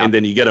 Yeah. And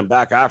then you get him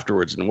back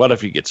afterwards. And what if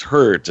he gets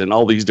hurt and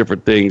all these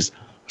different things?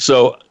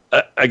 So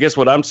I guess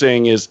what I'm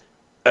saying is,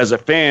 as a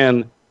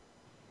fan,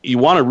 you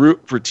want to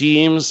root for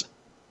teams.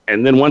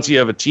 And then once you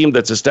have a team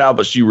that's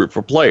established, you root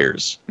for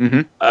players.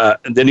 Mm-hmm.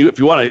 And then if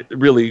you want to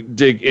really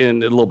dig in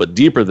a little bit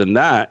deeper than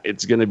that,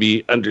 it's going to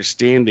be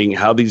understanding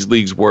how these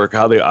leagues work,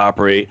 how they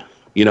operate.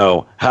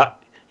 Not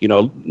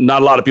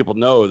a lot of people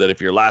know that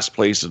if you're last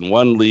place in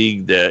one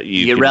league, that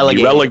you get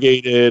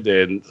relegated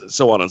and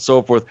so on and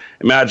so forth.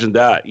 Imagine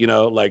that,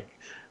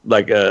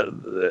 like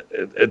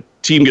a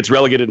team gets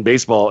relegated in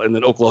baseball, and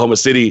then Oklahoma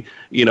City,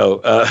 their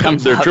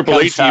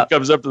AAA team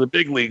comes up to the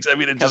big leagues. I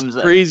mean, it's just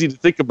crazy to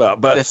think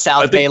about. But the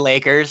South Bay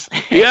Lakers.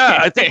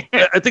 Yeah, I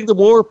think the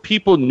more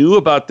people knew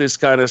about this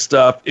kind of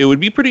stuff, it would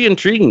be pretty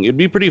intriguing. It'd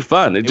be pretty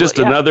fun. It's just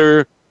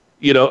another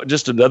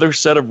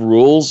set of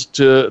rules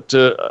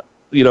to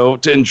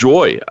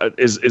enjoy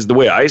is the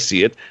way I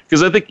see it.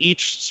 Because I think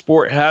each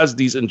sport has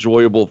these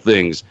enjoyable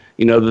things.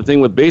 The thing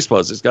with baseball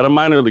is it's got a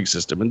minor league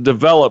system and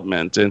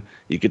development, and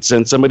you could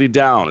send somebody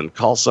down and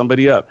call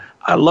somebody up.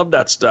 I love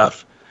that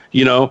stuff,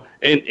 and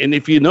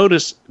if you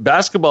notice,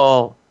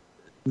 basketball,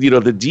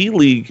 the D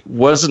League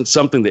wasn't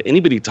something that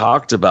anybody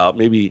talked about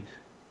maybe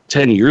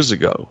 10 years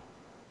ago.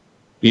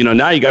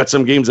 Now you got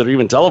some games that are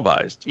even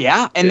televised.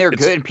 Yeah, and they're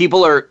good.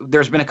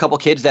 There's been a couple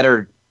kids that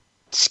are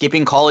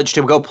skipping college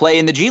to go play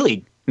in the G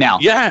League now.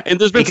 Yeah, and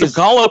there's been some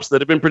call-ups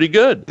that have been pretty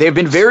good. They've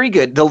been very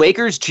good. The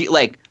Lakers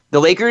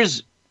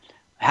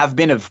have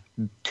been a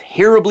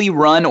terribly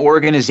run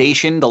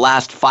organization the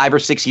last 5 or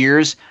 6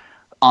 years,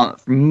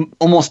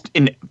 almost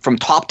from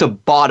top to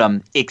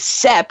bottom,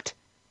 except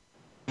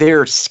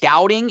their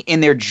scouting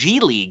in their G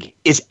League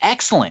is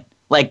excellent.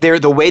 Like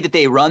the way that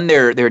they run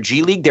their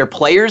G League, their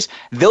players,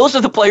 those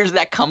are the players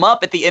that come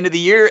up at the end of the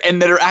year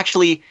and that are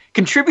actually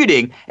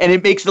contributing. And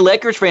it makes the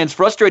Lakers fans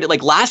frustrated.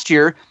 Like last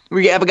year,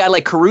 we have a guy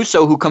like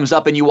Caruso who comes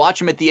up and you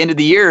watch him at the end of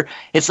the year.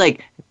 It's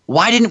like,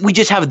 why didn't we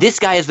just have this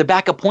guy as the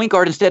backup point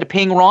guard instead of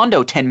paying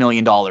Rondo $10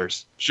 million?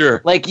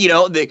 Sure. Like,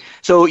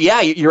 so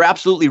yeah, you're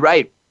absolutely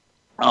right.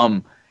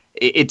 That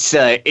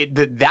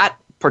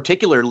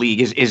particular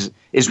league is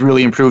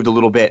really improved a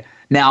little bit.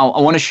 Now,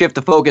 I want to shift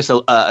the focus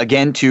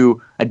again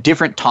to a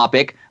different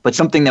topic, but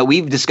something that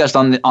we've discussed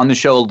on the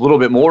show a little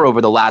bit more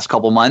over the last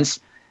couple months,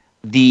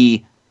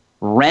 the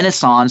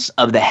renaissance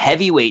of the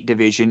heavyweight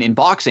division in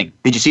boxing.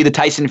 Did you see the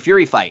Tyson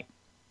Fury fight?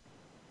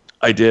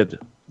 I did.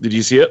 Did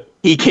you see it?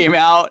 He came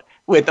out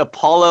with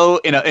Apollo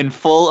in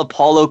full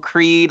Apollo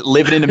Creed,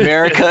 living in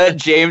America,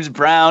 James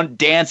Brown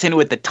dancing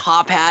with the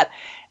top hat.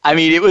 I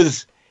mean, it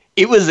was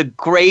a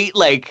great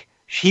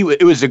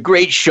it was a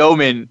great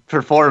showman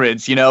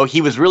performance.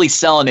 He was really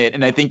selling it,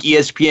 and I think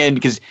ESPN,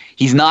 because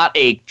he's not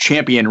a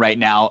champion right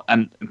now,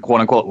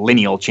 quote unquote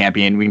lineal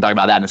champion. We can talk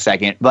about that in a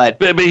second,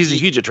 but he's a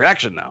huge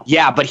attraction now.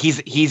 Yeah, but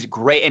he's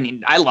great,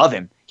 and I love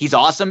him. He's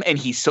awesome, and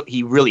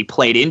he really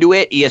played into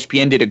it.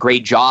 ESPN did a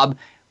great job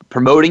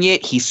promoting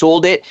it. He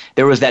sold it.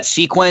 There was that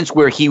sequence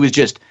where he was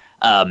just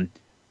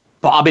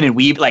bobbing and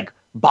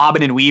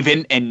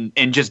weaving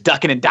and just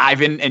ducking and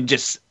diving, and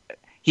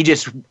he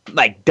just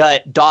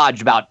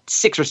dodged about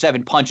 6 or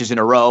 7 punches in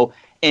a row.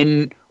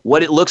 And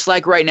what it looks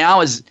like right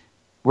now is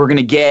we're going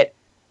to get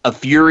a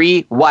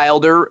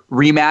Fury-Wilder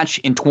rematch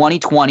in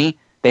 2020.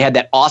 They had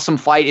that awesome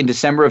fight in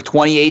December of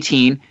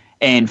 2018.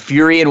 And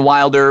Fury and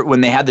Wilder, when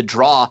they had the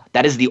draw,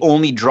 that is the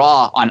only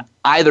draw on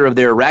either of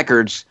their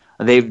records.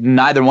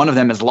 Neither one of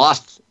them has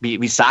lost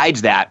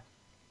besides that.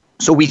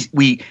 So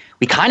we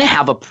kind of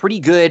have a pretty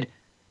good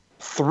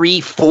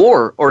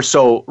 3-4 or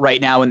so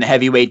right now in the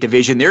heavyweight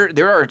division.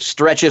 There are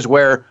stretches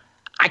where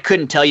I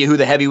couldn't tell you who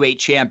the heavyweight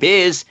champ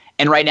is.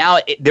 And right now,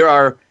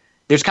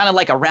 there's kind of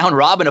like a round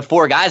robin of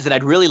 4 guys that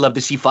I'd really love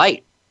to see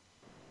fight.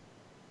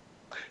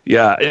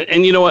 Yeah,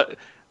 and you know what?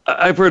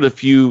 I've heard a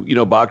few,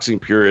 boxing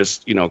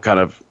purists, kind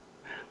of,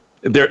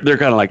 they're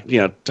kind of like,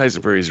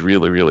 Tyson Fury is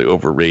really, really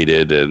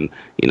overrated, and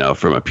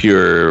from a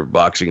pure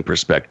boxing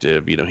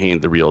perspective, he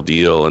ain't the real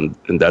deal, and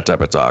that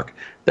type of talk.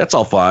 That's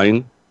all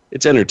fine.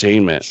 It's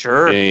entertainment.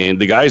 Sure.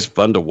 And the guy's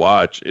fun to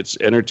watch. It's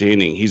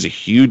entertaining. He's a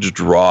huge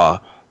draw,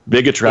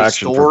 big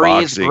attraction for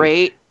boxing. His story is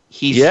great.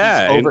 He's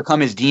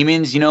overcome his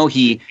demons.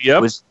 He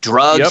was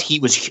drugged. Yep. He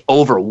was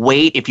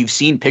overweight. If you've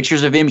seen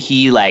pictures of him,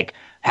 he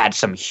had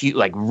some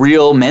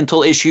real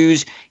mental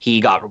issues.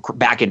 He got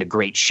back into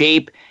great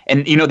shape.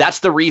 And, that's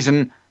the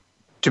reason,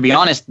 to be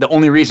honest, the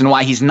only reason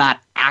why he's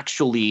not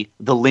actually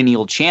the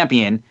lineal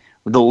champion.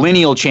 The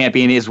lineal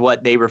champion is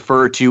what they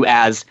refer to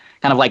as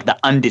kind of like the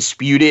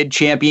undisputed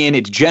champion.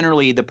 It's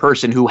generally the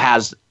person who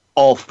has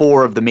all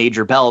 4 of the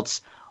major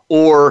belts,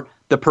 or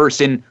the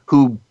person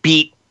who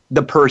beat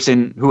the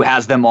person who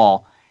has them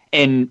all.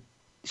 And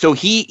so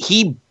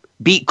he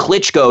beat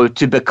Klitschko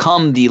to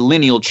become the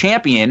lineal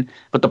champion,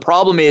 but the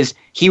problem is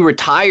he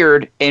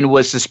retired and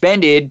was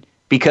suspended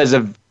because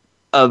of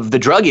the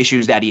drug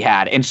issues that he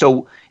had. And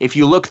so if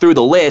you look through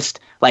the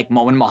list, like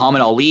when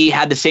Muhammad Ali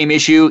had the same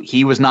issue,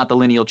 he was not the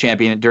lineal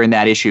champion during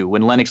that issue.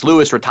 When Lennox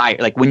Lewis retired,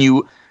 like when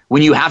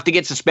you have to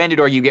get suspended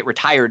or you get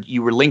retired,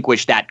 you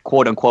relinquish that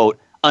quote unquote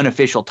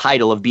unofficial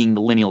title of being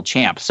the lineal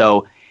champ.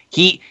 So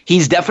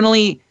he's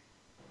definitely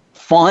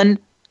fun,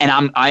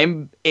 and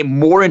I'm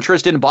more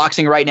interested in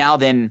boxing right now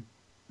than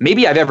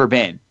maybe I've ever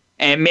been.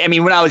 And I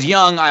mean, when I was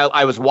young,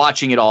 I was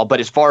watching it all, but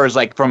as far as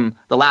from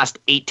the last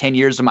 8-10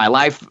 years of my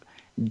life,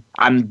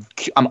 I'm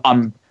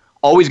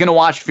always going to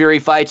watch Fury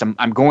fights.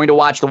 I'm going to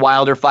watch the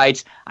Wilder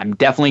fights. I'm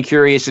definitely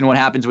curious in what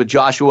happens with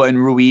Joshua and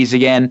Ruiz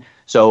again.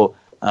 So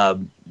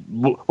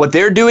what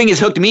they're doing has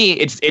hooked me.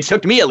 It's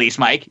hooked me, at least,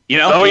 Mike.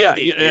 Oh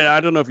yeah. I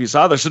don't know if you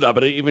saw this or not,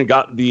 but it even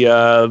got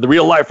the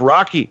real life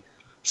Rocky,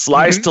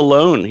 Sly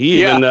Stallone.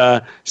 He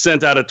even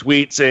sent out a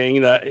tweet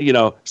saying that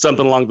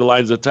something along the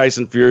lines of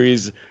Tyson Fury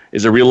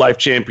is a real life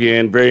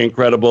champion, very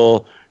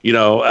incredible.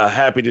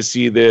 Happy to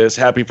see this,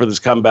 happy for this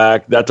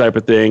comeback, that type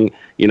of thing.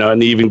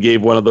 And he even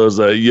gave one of those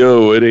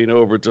 "Yo, it ain't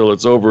over till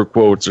it's over"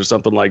 quotes or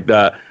something like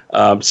that.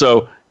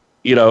 So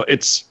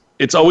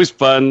it's always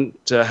fun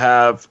to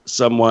have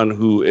someone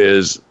who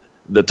is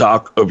the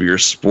talk of your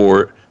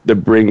sport that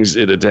brings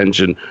it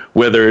attention,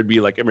 whether it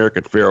be like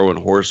American Pharoah in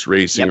horse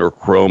racing, or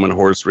Chrome in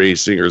horse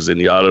racing, or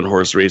Zenyatta in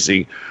horse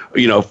racing,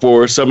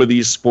 for some of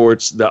these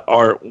sports that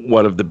aren't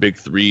one of the big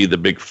 3, the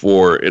big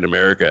 4 in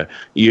America,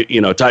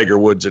 Tiger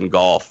Woods in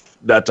golf,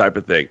 that type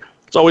of thing.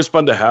 It's always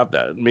fun to have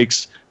that. It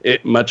makes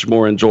it much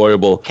more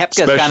enjoyable.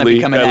 Kepka's kind of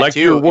becoming that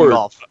too in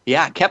golf.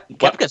 Yeah,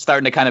 Kepka's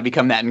starting to kind of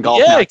become that in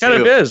golf now, he kind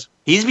of is.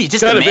 He's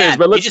just a man.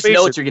 You just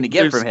know what you're going to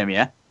get from him,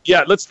 yeah?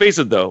 Yeah, let's face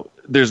it, though.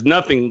 There's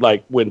nothing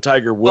like when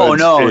Tiger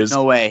Woods is,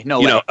 no way.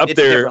 up it's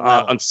there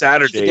on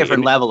Saturday. It's a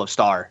different level of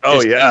star.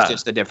 It's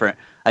just a different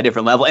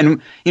level.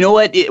 And you know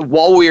what?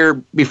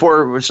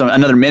 Before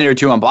another minute or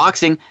two on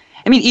boxing,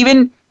 I mean,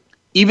 even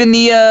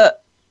the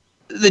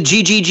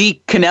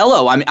GGG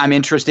Canelo, I'm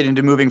interested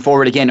into moving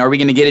forward again. Are we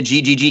going to get a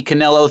GGG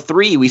Canelo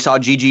 3? We saw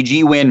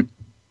GGG win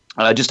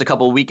just a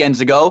couple of weekends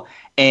ago,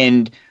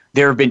 and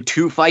there have been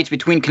 2 fights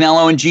between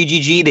Canelo and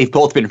GGG. They've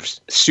both been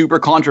super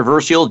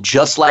controversial,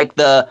 just like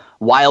the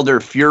Wilder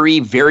Fury,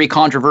 very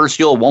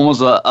controversial. One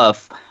was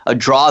a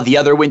draw. The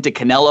other went to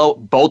Canelo.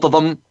 Both of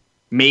them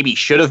maybe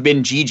should have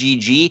been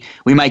GGG.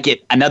 We might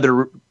get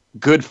another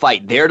good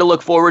fight there to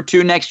look forward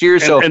to next year.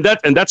 So and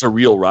that's a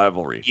real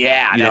rivalry.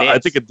 Yeah, I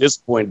think at this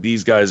point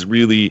these guys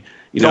really,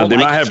 they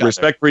might have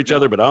respect for each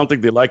other, but I don't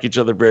think they like each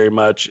other very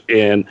much.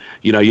 And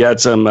you had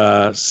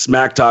some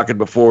smack talking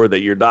before that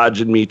you're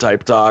dodging me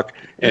type talk,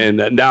 and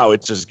now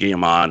it's just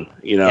game on.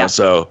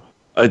 So.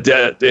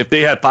 If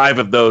they had 5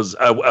 of those,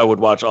 I would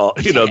watch all.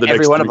 The every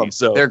next one 3, of them.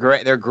 So they're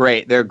great.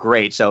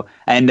 So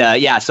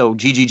so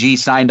GGG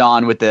signed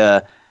on with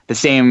the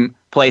same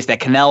place that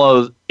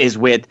Canelo is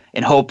with,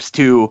 in hopes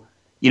to,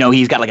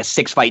 he's got like a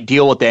 6-fight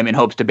deal with them in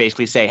hopes to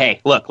basically say, hey,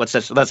 look,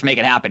 let's make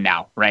it happen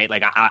now, right?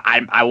 Like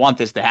I want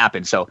this to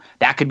happen. So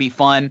that could be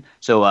fun.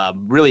 So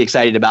really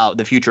excited about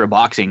the future of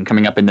boxing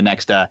coming up in the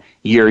next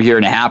year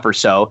and a half or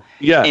so.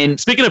 Yeah. And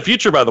speaking of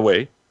future, by the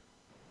way,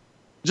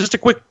 just a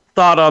quick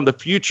thought on the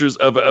futures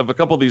of a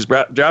couple of these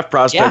draft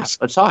prospects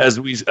as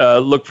we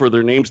look for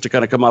their names to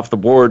kind of come off the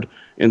board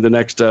in the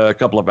next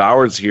couple of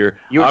hours here.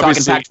 You were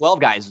talking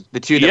Pac-12 guys, the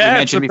 2 that we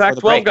mentioned before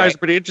the break. Pac-12 guys are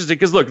pretty interesting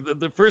because look,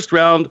 the first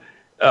round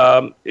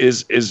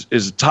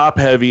is top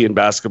heavy in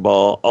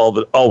basketball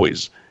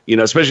always.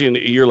 Especially in a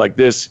year like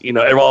this,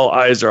 all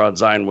eyes are on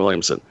Zion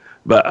Williamson.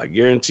 But I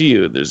guarantee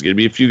you there's going to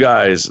be a few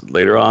guys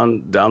later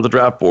on down the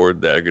draft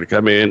board that are going to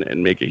come in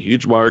and make a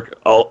huge mark.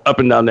 All up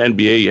and down the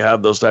NBA, you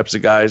have those types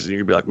of guys, and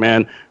you're going to be like,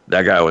 man,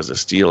 that guy was a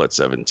steal at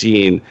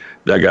 17.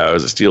 That guy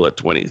was a steal at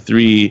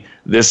 23.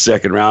 This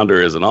second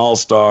rounder is an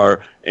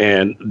all-star.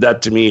 And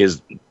that, to me, is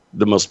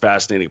the most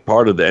fascinating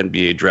part of the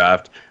NBA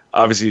draft.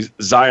 Obviously,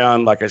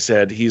 Zion, like I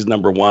said, he's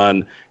number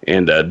one,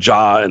 and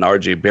Ja and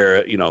RJ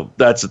Barrett,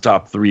 that's the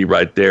top three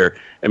right there.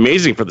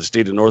 Amazing for the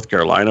state of North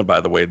Carolina, by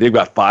the way. They've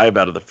got 5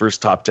 out of the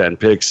first top 10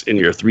 picks in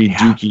your 3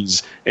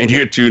 Dukies and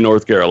your 2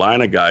 North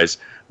Carolina guys.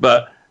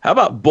 But how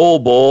about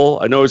Bull?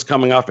 I know he's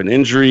coming off an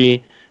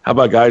injury. How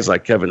about guys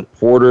like Kevin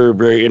Porter?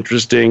 Very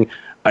interesting.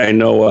 I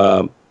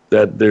know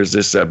that there's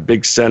this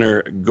big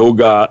center,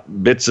 Goga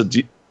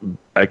Bitsadisi,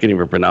 I can't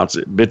even pronounce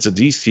it,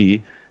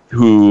 Bitsadisi,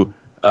 who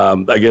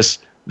I guess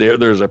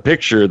there's a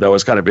picture that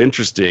was kind of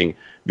interesting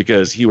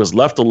because he was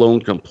left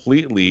alone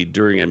completely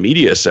during a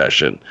media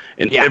session,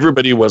 and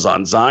everybody was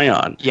on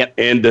Zion. Yep.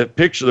 And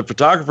the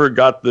photographer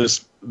got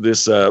this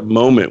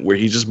moment where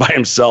he's just by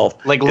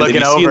himself, like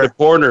looking over. See in the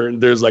corner,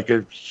 and there's like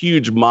a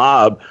huge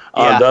mob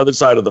on the other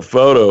side of the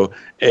photo,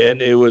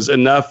 and it was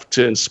enough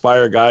to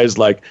inspire guys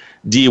like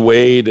D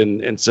Wade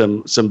and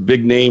some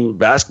big name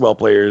basketball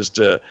players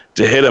to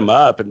hit him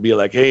up and be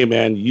like, hey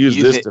man, use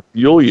this to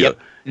fuel you,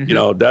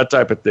 that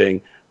type of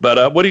thing.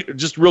 But what do you,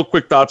 just real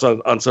quick thoughts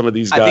on some of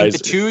these guys? I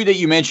think the 2 that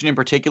you mentioned in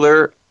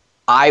particular,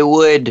 I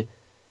would,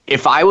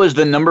 if I was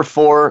the number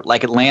 4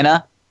 like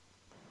Atlanta,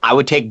 I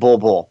would take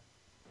Bull.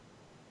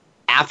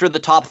 After the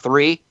top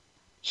 3,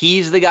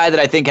 he's the guy that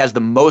I think has the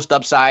most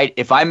upside.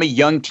 If I'm a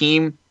young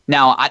team,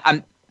 now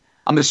I'm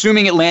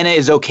assuming Atlanta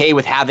is okay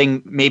with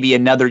having maybe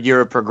another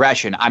year of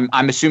progression.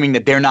 I'm assuming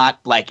that they're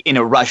not like in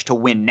a rush to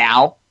win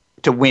now,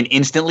 to win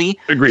instantly.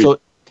 Agreed.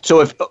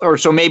 So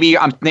maybe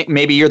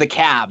you're the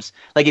Cavs.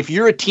 Like if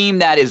you're a team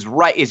that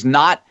is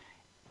not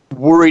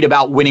worried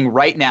about winning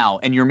right now,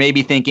 and you're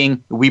maybe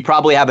thinking we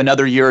probably have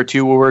another year or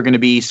 2 where we're going to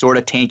be sort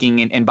of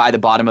tanking and by the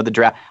bottom of the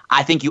draft,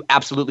 I think you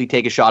absolutely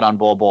take a shot on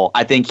Bull.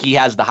 I think he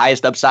has the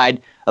highest upside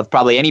of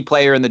probably any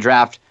player in the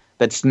draft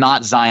that's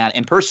not Zion.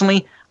 And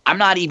personally, I'm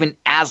not even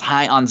as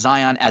high on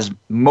Zion as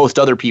most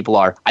other people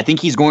are. I think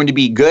he's going to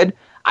be good.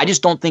 I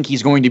just don't think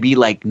he's going to be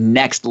like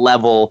next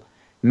level,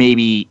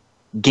 maybe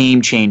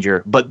game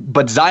changer.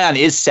 But Zion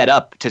is set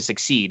up to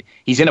succeed.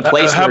 He's in a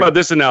place. How about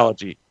this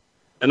analogy?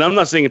 And I'm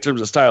not saying in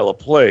terms of style of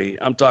play.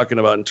 I'm talking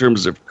about in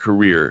terms of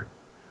career.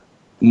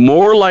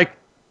 More like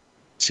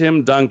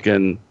Tim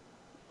Duncan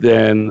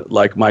than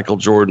like Michael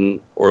Jordan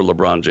or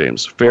LeBron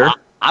James. Fair?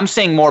 I'm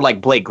saying more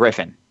like Blake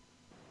Griffin.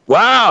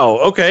 Wow.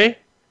 Okay.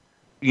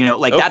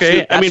 Like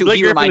okay. That's who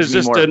Blake Griffin is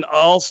just an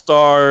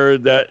all-star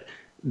that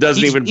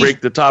doesn't even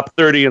break the top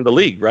 30 in the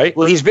league, right?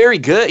 Well, he's very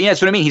good. Yeah,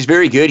 that's what I mean. He's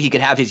very good. He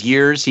could have his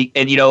years.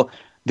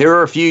 There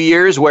are a few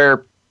years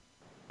where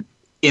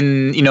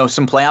in,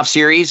 some playoff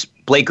series,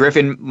 Blake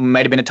Griffin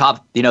might have been a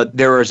top,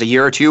 there was a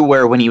year or 2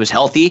 where when he was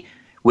healthy,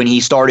 when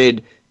he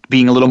started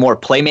being a little more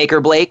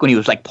playmaker Blake, when he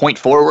was like point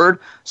forward,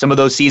 some of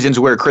those seasons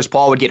where Chris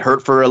Paul would get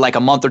hurt for like a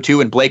month or 2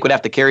 and Blake would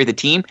have to carry the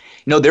team.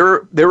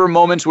 There were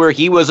moments where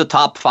he was a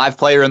top 5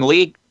 player in the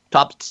league,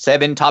 top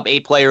 7, top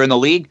 8 player in the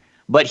league,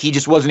 but he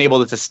just wasn't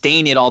able to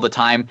sustain it all the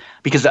time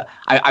because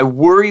I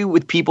worry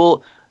with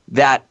people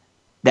that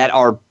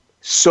are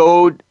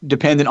so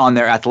dependent on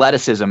their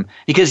athleticism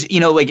because,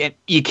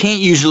 you can't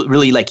usually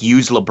really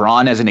use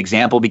LeBron as an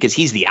example because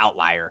he's the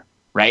outlier,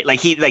 right?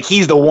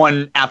 He's the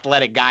one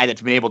athletic guy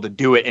that's been able to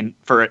do it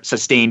for a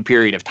sustained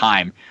period of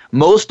time.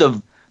 Most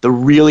of the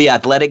really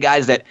athletic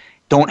guys that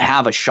don't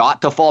have a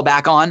shot to fall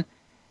back on,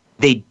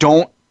 they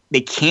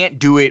can't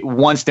do it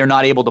once they're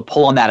not able to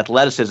pull on that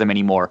athleticism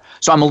anymore.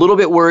 So I'm a little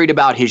bit worried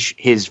about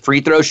his free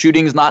throw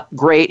shooting is not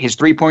great. His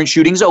 3-point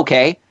shooting's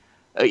okay.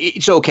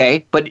 It's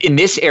okay. But in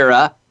this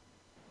era,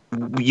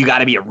 you got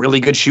to be a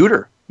really good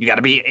shooter. You got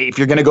to be, if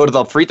you're going to go to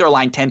the free throw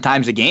line 10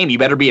 times a game, you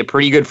better be a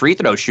pretty good free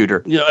throw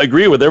shooter. Yeah, I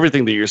agree with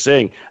everything that you're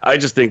saying. I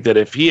just think that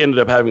if he ended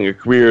up having a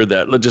career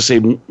that, let's just say,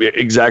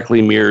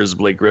 exactly mirrors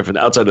Blake Griffin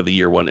outside of the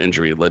year 1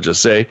 injury, let's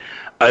just say,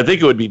 I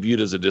think it would be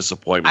viewed as a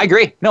disappointment. I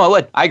agree. No, I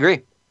would. I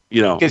agree.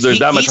 There's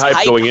that much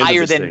hype going into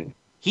this thing.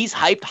 He's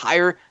hyped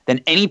higher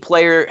than any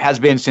player has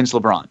been since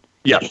LeBron.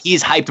 Yeah.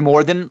 He's hyped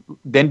more than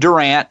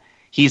Durant.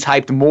 He's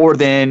hyped more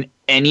than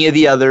any of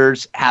the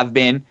others have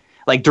been.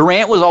 Like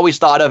Durant was always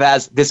thought of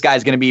as this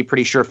guy's going to be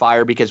pretty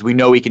surefire because we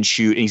know he can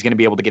shoot and he's going to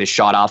be able to get a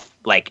shot off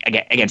like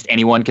against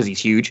anyone because he's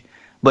huge.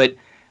 But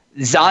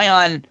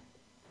Zion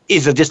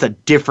is just a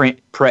different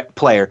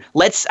player.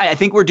 I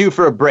think we're due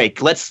for a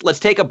break. Let's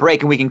take a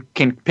break and we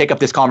can pick up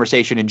this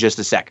conversation in just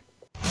a sec.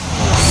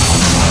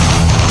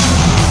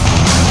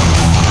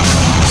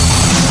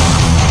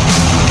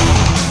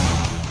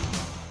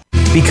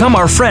 Become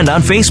our friend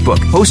on Facebook.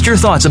 Post your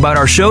thoughts about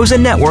our shows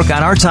and network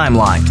on our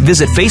timeline.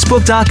 Visit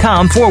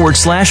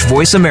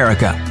Facebook.com/Voice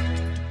America.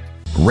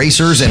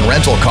 Racers and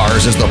Rental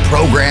Cars is the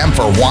program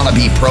for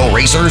wannabe pro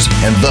racers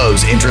and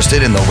those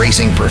interested in the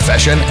racing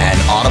profession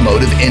and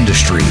automotive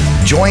industry.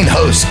 Join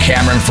hosts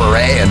Cameron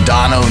Foray and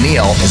Don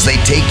O'Neill as they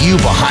take you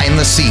behind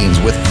the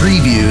scenes with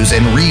previews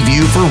and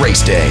review for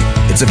race day.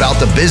 It's about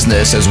the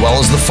business as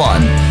well as the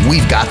fun.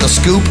 We've got the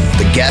scoop,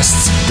 the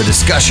guests, the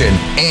discussion,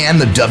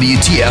 and the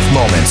WTF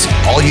moments.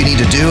 All you need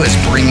to do is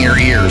bring your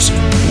ears.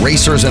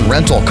 Racers and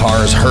Rental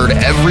Cars heard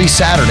every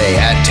Saturday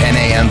at 10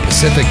 a.m.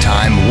 Pacific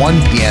Time,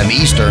 1 p.m.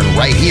 Eastern,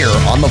 right here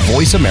on the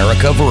Voice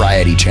America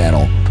Variety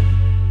Channel.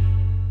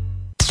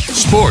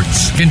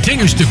 Sports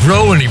continues to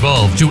grow and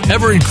evolve to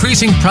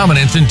ever-increasing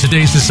prominence in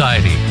today's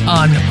society.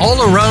 On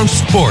All Around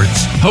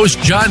Sports, host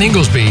John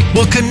Inglesby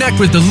will connect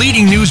with the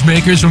leading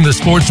newsmakers from the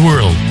sports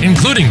world,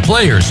 including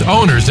players,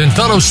 owners, and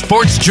fellow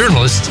sports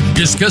journalists,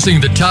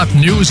 discussing the top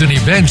news and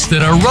events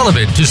that are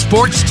relevant to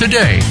sports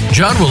today.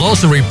 John will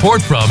also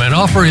report from and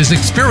offer his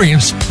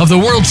experience of the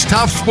world's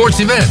top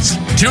sports events.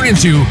 Tune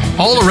into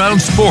All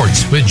Around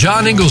Sports with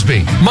John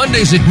Inglesby,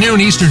 Mondays at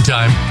noon Eastern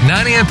Time,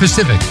 9 a.m.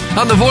 Pacific,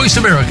 on the Voice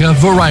America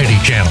Variety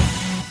Channel.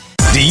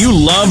 Do you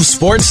love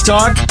sports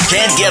talk?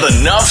 Can't get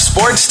enough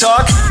sports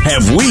talk?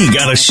 Have we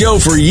got a show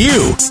for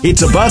you?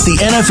 It's about the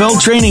NFL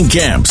training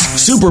camps,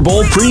 Super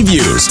Bowl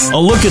previews, a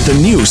look at the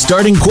new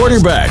starting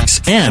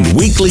quarterbacks, and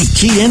weekly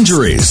key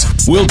injuries.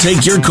 We'll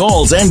take your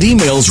calls and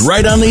emails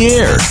right on the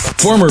air.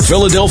 Former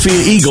Philadelphia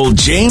Eagle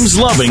James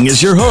Loving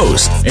is your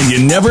host, and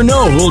you never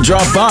know who'll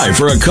drop by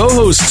for a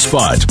co-host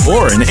spot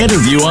or an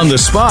interview on the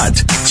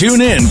spot. Tune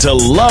in to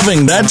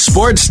Loving That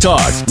Sports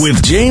Talk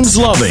with James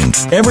Loving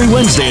every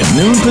Wednesday at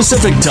noon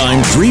Pacific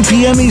Time, 3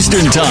 p.m.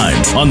 Eastern Time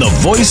on the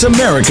Voice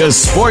America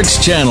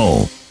Sports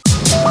Channel.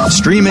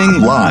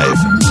 Streaming live,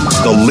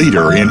 the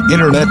leader in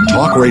Internet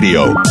talk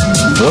radio,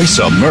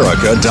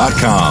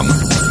 voiceamerica.com.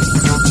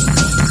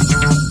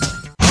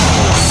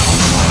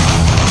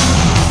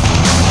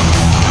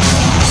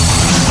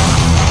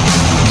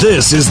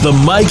 This is the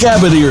Mike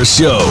Abadir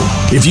Show.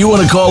 If you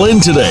want to call in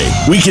today,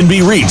 we can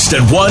be reached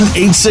at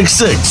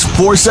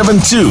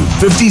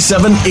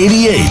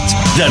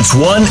 1-866-472-5788. That's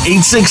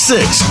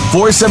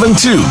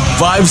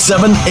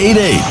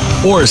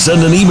 1-866-472-5788. Or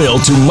send an email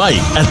to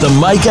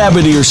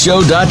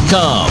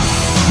mike@themikeabadirshow.com.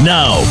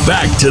 Now,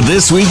 back to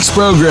this week's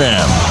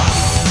program.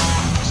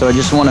 So I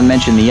just want to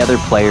mention the other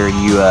player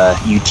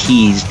you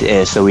teased,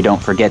 so we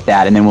don't forget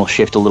that, and then we'll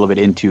shift a little bit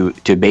into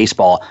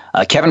baseball.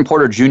 Kevin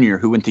Porter Jr.,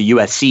 who went to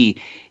USC,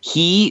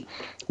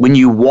 when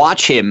you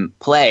watch him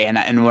play,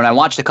 and when I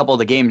watched a couple of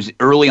the games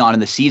early on in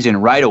the season,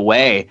 right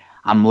away,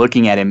 I'm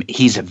looking at him.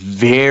 He's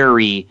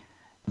very,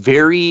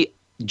 very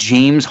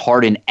James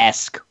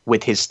Harden-esque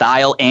with his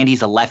style, and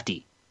he's a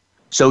lefty.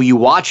 So you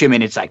watch him,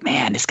 and it's like,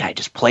 man, this guy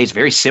just plays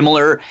very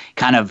similar,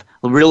 kind of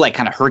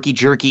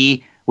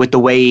herky-jerky, with the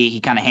way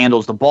he kind of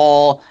handles the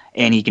ball,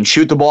 and he can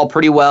shoot the ball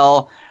pretty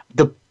well.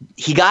 I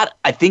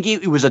think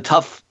it was a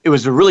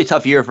really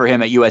tough year for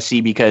him at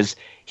USC because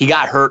he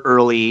got hurt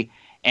early,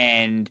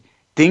 and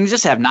things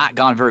just have not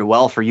gone very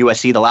well for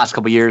USC the last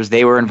couple of years.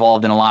 They were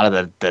involved in a lot of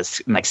the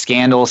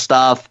scandal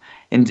stuff,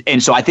 and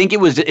so I think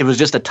it was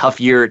just a tough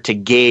year to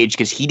gauge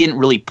because he didn't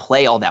really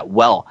play all that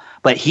well.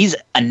 But he's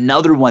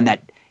another one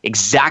that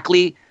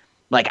exactly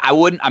I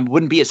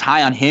wouldn't be as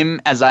high on him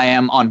as I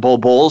am on Bol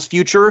Bol's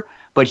future.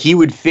 But he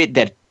would fit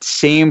that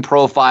same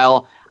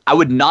profile. I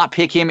would not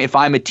pick him if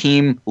I'm a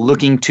team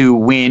looking to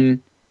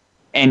win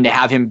and to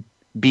have him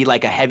be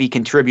like a heavy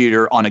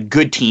contributor on a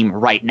good team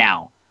right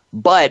now.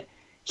 But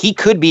he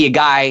could be a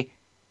guy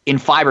in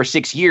 5 or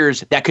 6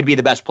 years that could be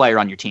the best player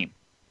on your team.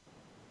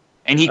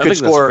 And he could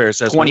score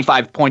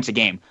 25 points a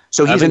game.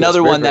 So he's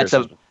another one that's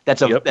a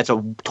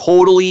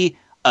totally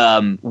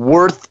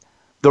worth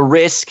the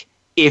risk.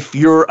 If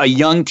you're a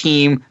young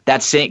team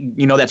that's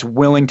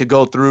willing to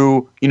go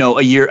through,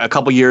 a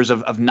couple years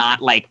of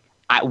not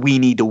we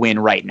need to win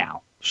right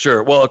now.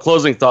 Sure. Well, a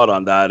closing thought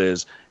on that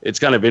is it's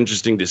kind of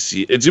interesting to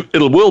see. It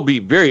will be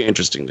very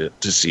interesting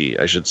to see,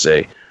 I should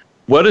say.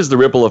 What is the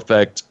ripple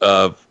effect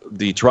of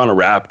the Toronto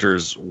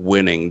Raptors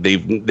winning? They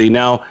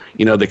now,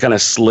 they kind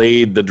of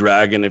slayed the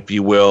dragon, if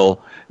you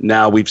will.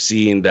 Now we've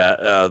seen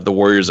that the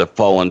Warriors have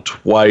fallen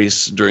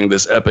twice during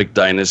this epic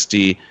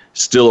dynasty.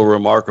 Still a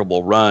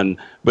remarkable run.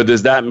 But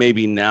does that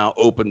maybe now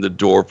open the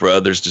door for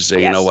others to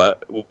say, yes, you know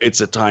what,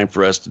 it's a time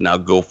for us to now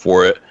go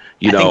for it?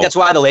 I think that's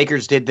why the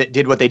Lakers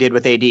did what they did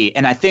with AD.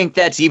 And I think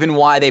that's even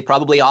why they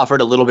probably offered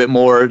a little bit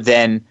more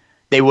than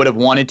they would have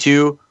wanted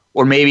to,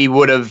 or maybe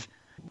would have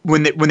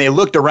when they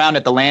looked around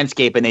at the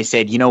landscape and they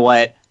said, you know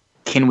what,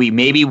 can we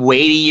maybe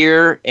wait a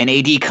year and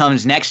AD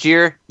comes next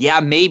year?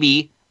 Yeah,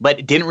 maybe. But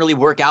it didn't really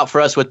work out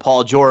for us with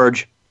Paul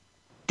George.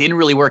 Didn't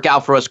really work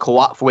out for us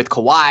with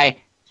Kawhi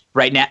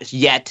right now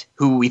yet,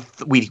 who we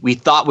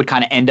thought would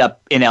kind of end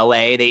up in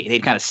LA. They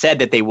kind of said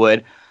that they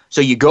would.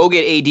 So you go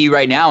get AD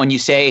right now and you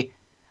say,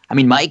 I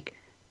mean, Mike,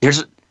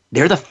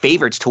 they're the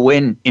favorites to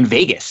win in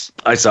Vegas.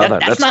 I saw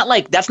that.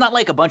 That's not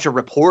like a bunch of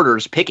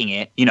reporters picking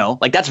it,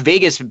 that's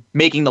Vegas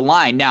making the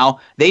line.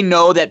 Now they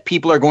know that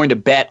people are going to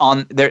bet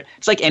on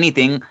it's like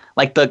anything,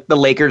 like the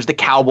Lakers, the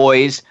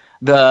Cowboys,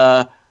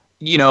 the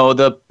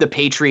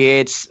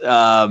Patriots,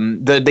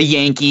 the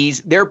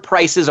Yankees. Their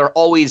prices are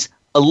always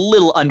a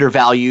little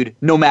undervalued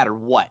no matter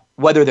what,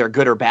 whether they're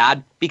good or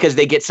bad, because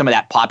they get some of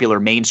that popular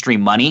mainstream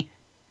money.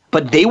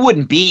 But they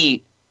wouldn't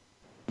be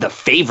the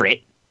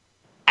favorite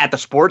at the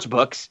sports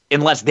books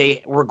unless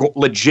they were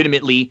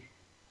legitimately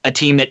a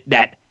team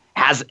that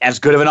has as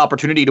good of an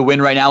opportunity to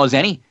win right now as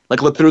any.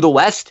 Like, look through the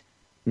West.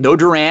 No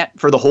Durant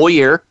for the whole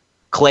year.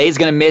 Clay's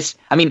going to miss.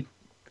 I mean,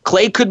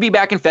 Clay could be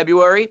back in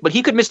February, but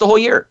he could miss the whole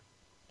year.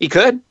 He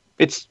could.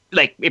 It's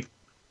like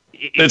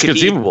it's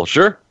conceivable.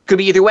 Sure, could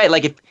be either way.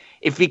 Like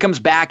if he comes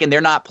back and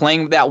they're not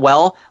playing that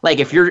well, like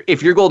if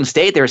you're Golden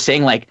State, they're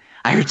saying like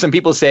I heard some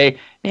people say,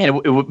 man,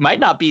 it might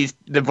not be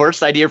the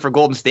worst idea for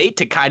Golden State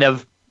to kind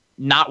of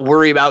not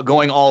worry about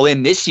going all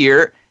in this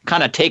year,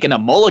 kind of taking a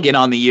mulligan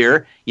on the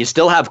year. You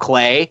still have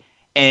Clay,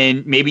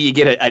 and maybe you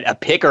get a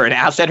pick or an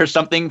asset or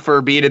something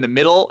for being in the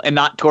middle and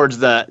not towards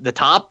the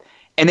top,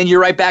 and then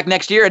you're right back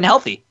next year and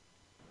healthy.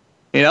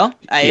 You know,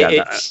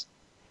 it's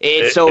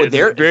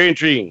very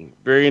intriguing,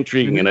 very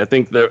intriguing, and I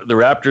think the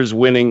Raptors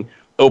winning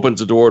opens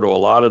the door to a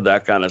lot of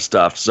that kind of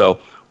stuff. So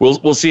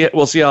we'll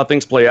see how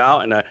things play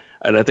out, and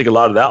I think a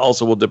lot of that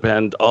also will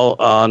depend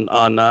on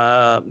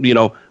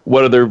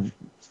what are their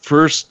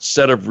first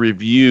set of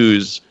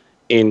reviews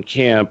in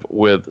camp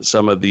with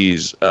some of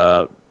these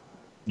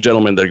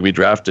gentlemen that are going to be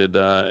drafted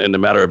in a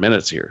matter of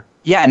minutes here.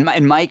 Yeah,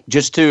 and Mike,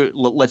 just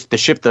let's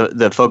shift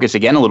the focus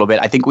again a little bit.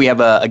 I think we have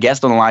a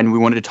guest on the line. We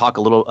wanted to talk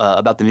a little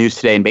about the news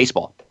today in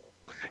baseball.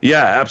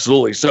 Yeah,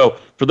 absolutely. So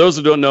for those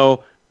who don't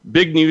know,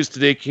 big news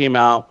today came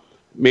out.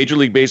 Major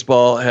League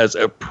Baseball has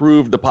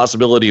approved the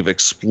possibility of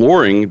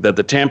exploring that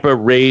the Tampa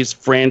Rays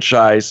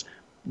franchise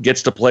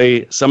gets to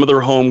play some of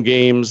their home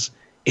games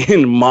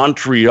in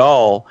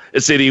Montreal,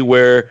 a city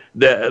where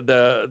the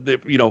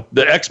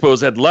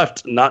Expos had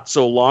left not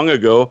so long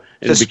ago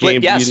and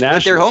became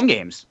split their home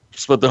games.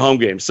 Split the home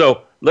games.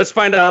 So let's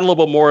find out a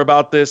little bit more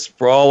about this.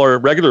 For all our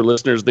regular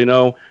listeners, they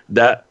know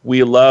that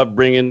we love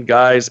bringing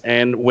guys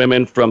and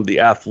women from The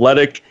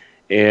Athletic,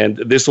 and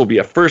this will be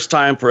a first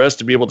time for us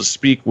to be able to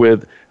speak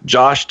with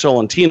Josh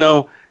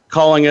Tolentino,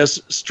 calling us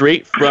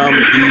straight from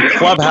the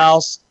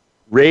clubhouse,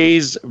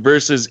 Rays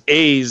versus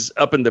A's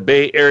up in the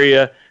Bay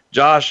Area.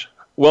 Josh,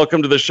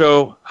 welcome to the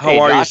show. How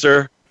are you,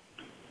 sir?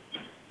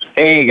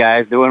 Hey,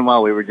 guys. Doing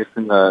well. We were just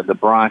in the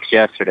Bronx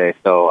yesterday,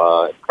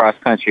 so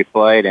cross-country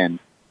flight and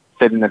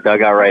sitting in the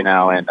dugout right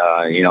now, and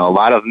a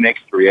lot of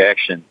mixed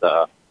reactions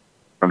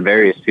from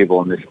various people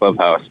in this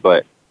clubhouse,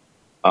 but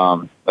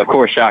of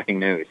course, shocking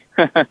news.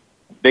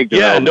 Big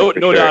no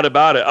doubt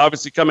about it.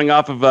 Obviously, coming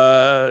off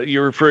of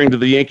you're referring to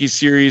the Yankees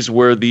series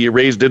where the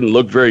Rays didn't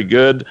look very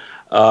good,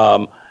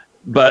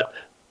 but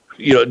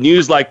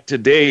news like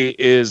today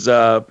is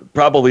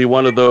probably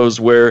one of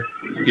those where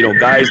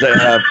guys that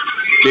have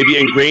maybe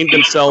ingrained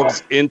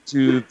themselves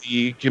into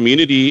the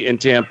community in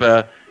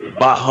Tampa,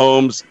 bought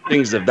homes,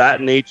 things of that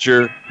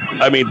nature.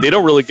 I mean, they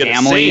don't really get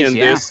a say in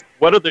this.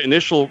 What's the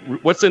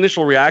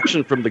initial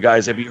reaction from the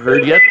guys? Have you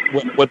heard yet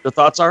what the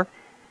thoughts are?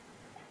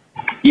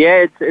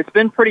 Yeah, it's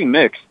been pretty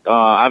mixed.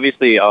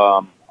 Obviously,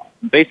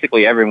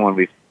 basically everyone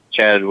we've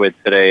chatted with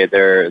today,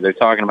 they're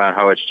talking about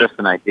how it's just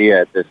an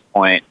idea at this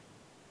point.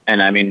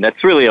 And I mean,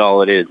 that's really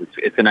all it is.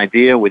 It's an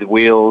idea with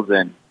wheels,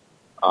 and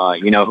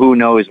who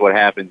knows what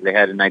happens. They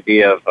had an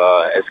idea of,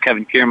 as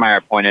Kevin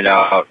Kiermaier pointed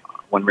out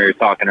when we were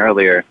talking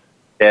earlier,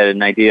 they had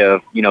an idea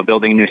of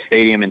building a new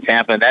stadium in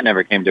Tampa, and that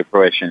never came to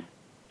fruition.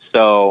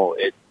 So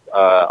it's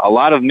a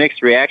lot of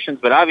mixed reactions.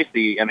 But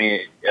obviously, I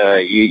mean,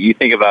 you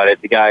think about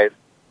it,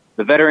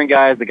 the veteran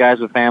guys, the guys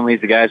with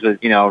families, the guys with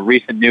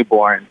recent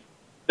newborns,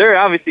 they're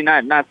obviously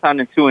not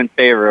sounding too in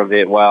favor of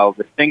it, while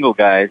the single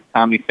guys,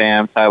 Tommy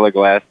Pham, Tyler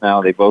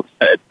Glasnow, they both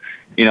said,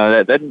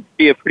 that'd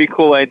be a pretty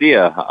cool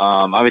idea.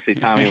 Obviously,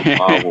 Tommy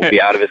will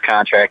be out of his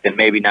contract and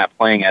maybe not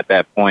playing at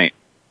that point.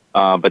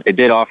 But they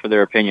did offer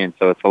their opinion,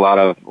 so it's a lot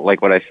of,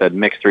 like what I said,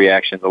 mixed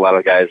reactions. A lot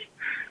of guys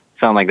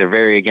sound like they're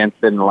very against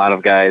it, and a lot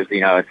of guys,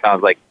 it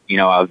sounds like,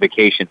 a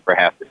vacation for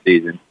half the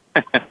season.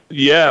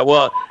 Yeah,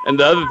 well, and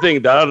the other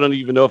thing that I don't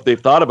even know if they've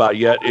thought about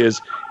yet is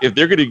if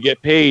they're going to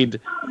get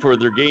paid for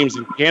their games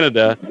in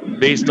Canada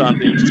based on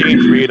the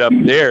exchange rate up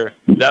there,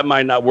 that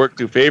might not work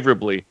too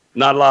favorably.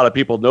 Not a lot of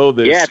people know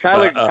this. Yeah,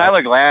 Tyler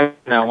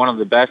Glasnow, one of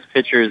the best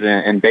pitchers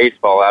in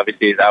baseball,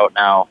 obviously is out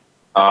now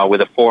with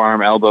a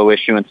forearm elbow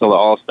issue until the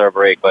All-Star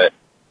break. But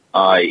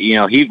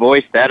he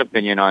voiced that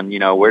opinion on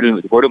where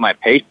do my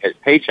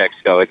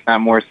paychecks go. It's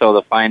not more so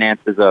the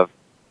finances of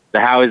the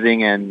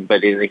housing,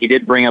 but he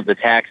did bring up the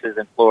taxes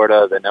in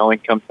Florida, the no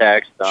income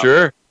tax.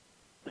 Sure.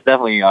 It's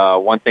definitely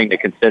one thing to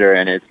consider,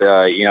 and it's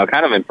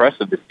kind of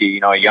impressive to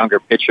see a younger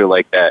pitcher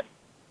like that,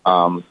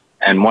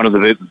 and one of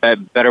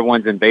the better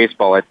ones in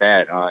baseball at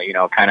that.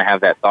 Kind of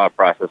have that thought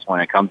process when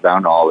it comes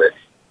down to all this.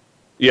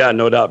 Yeah,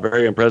 no doubt,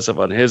 very impressive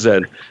on his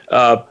end.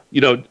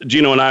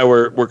 Gino and I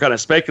were kind of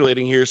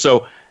speculating here,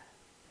 so.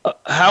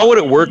 How would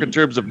it work in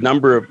terms of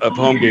number of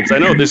home games? I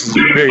know this is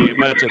very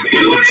much at the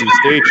infancy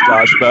stage,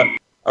 Josh, but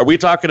are we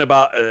talking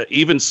about an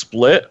even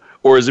split,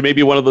 or is it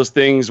maybe one of those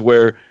things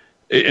where,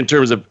 in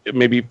terms of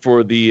maybe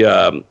for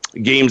the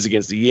games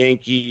against the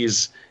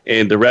Yankees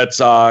and the Red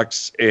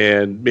Sox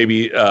and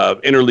maybe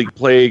interleague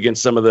play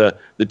against some of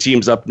the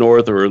teams up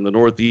north or in the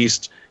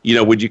Northeast,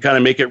 would you kind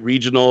of make it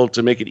regional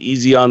to make it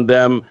easy on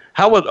them?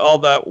 How would all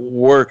that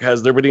work?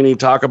 Has there been any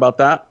talk about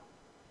that?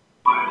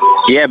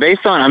 Yeah,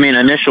 based on,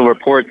 initial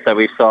reports that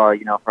we saw,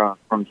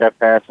 from Jeff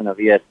Passan of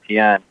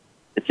ESPN,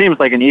 it seems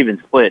like an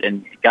even split.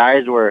 And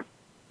guys were,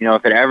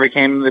 if it ever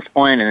came to this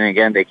point, and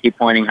again, they keep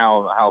pointing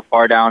how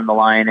far down the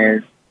line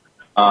is,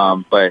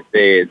 But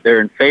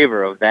they're in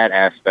favor of that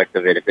aspect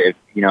of it. If it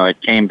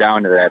came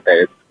down to that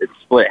it's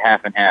split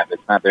half and half.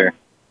 It's not they're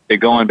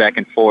going back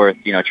and forth,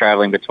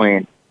 traveling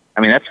between.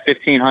 I mean, that's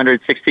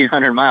 1,500,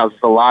 1,600 miles.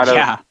 It's a lot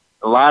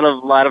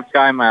of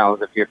sky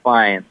miles if you're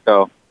flying.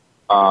 So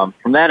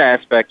from that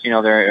aspect,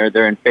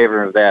 they're in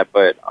favor of that.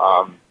 But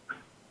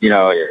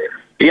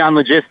beyond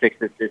logistics,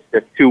 it's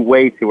just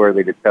way too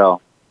early to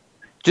tell.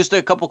 Just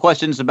a couple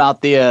questions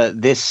about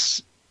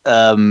this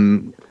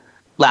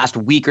last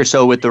week or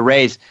so with the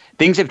Rays.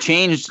 Things have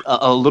changed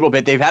a little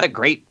bit. They've had a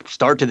great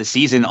start to the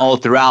season all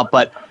throughout,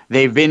 but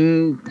they've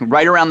been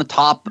right around the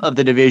top of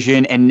the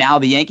division, and now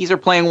the Yankees are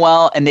playing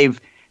well, and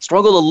they've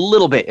struggled a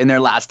little bit in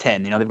their last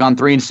 10. They've gone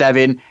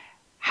 3-7.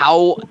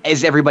 How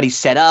is everybody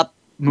set up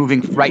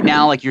moving right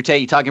now? Like you're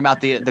talking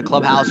about the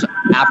clubhouse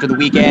after the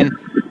weekend.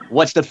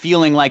 What's the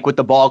feeling like with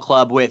the ball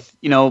club with,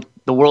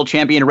 the world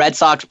champion Red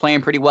Sox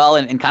playing pretty well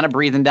and kind of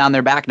breathing down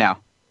their back now?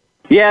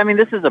 Yeah, I mean,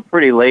 this is a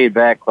pretty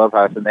laid-back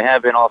clubhouse, and they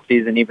have been all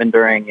season, even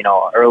during,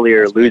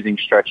 earlier losing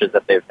stretches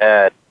that they've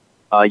had.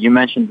 You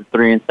mentioned the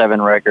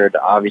 3-7 record.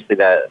 Obviously,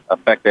 that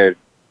affected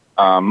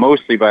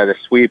mostly by the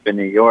sweep in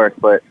New York,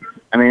 but,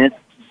 I mean, it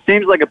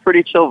seems like a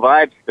pretty chill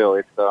vibe still.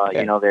 It's,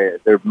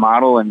 their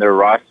model and their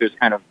roster is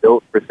kind of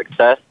built for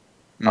success.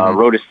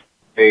 Wrote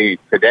a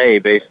today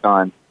based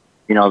on,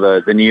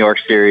 the New York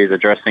series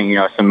addressing,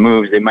 some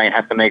moves they might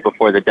have to make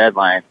before the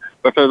deadline.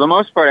 But for the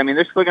most part, I mean,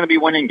 they're still going to be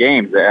winning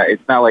games.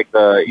 It's not like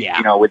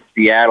with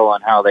Seattle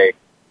on how they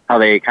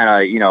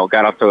kind of,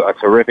 got off to a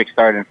terrific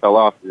start and fell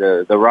off.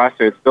 The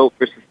roster is built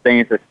for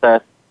sustained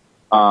success,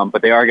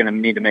 but they are going to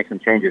need to make some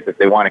changes if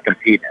they want to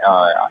compete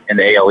in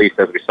the AL East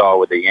as we saw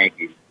with the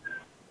Yankees.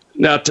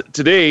 Now,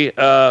 today,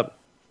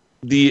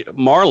 the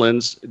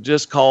Marlins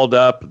just called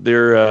up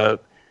their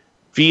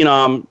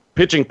phenom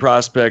pitching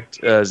prospect,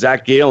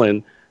 Zach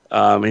Gallen,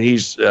 and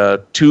he's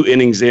 2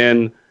 innings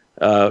in.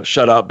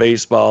 Shutout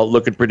baseball,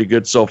 looking pretty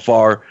good so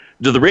far.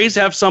 Do the Rays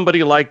have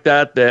somebody like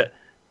that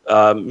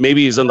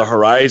maybe is on the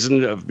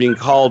horizon of being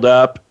called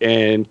up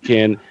and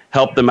can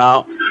help them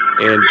out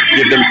and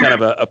give them kind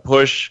of a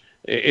push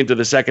into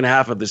the second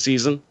half of the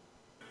season?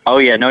 Oh,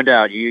 yeah, no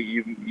doubt.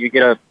 You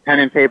get a pen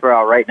and paper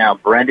out right now.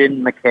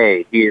 Brendan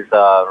McKay, he's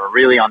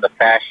really on the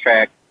fast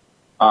track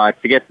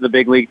to get to the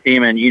big league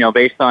team. And,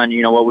 based on,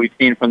 what we've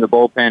seen from the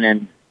bullpen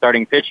and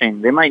starting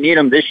pitching, they might need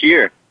him this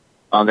year.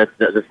 That's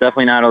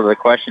definitely not out of the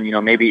question,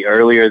 maybe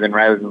earlier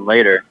rather than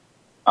later.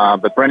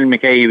 But Brendan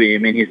McKay, I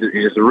mean, he's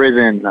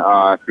risen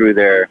through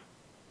their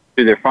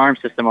farm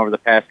system over the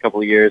past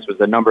couple of years. Was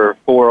the number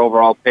 4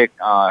 overall pick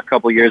a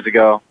couple of years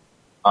ago,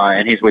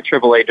 and he's with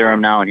AAA Durham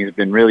now, and he's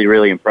been really,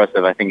 really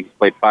impressive. I think he's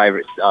played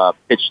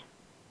pitched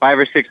 5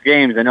 or 6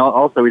 games, and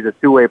also he's a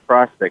two-way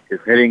prospect.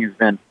 His hitting has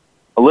been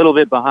a little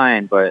bit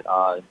behind, but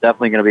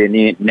definitely going to be a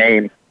neat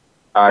name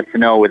to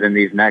know within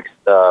these next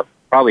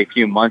probably a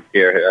few months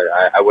here.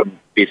 I wouldn't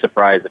be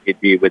surprised if he'd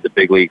be with the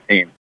big league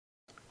team.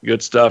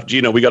 Good stuff.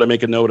 Gino, we got to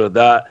make a note of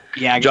that.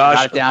 Yeah, Josh,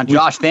 got it down.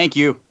 Josh, thank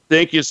you.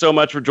 Thank you so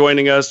much for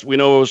joining us. We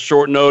know it was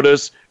short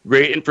notice,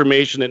 great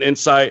information and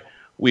insight.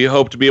 We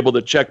hope to be able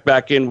to check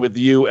back in with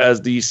you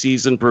as the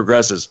season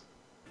progresses.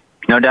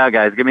 No doubt,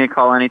 guys. Give me a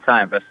call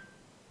anytime.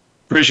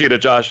 Appreciate it,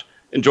 Josh.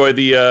 Enjoy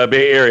the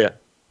Bay Area.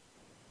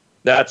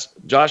 That's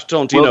Josh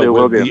Tolentino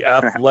with The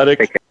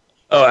Athletic.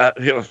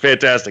 Oh,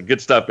 fantastic.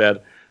 Good stuff, man.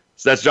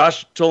 So that's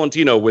Josh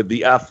Tolentino with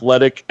The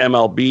Athletic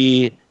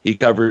MLB. He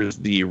covers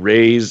the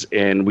Rays,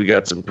 and we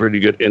got some pretty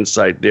good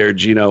insight there,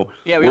 Gino.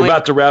 Yeah, we're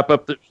about to wrap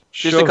up the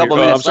show. Just a couple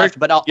minutes left,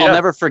 but I'll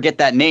never forget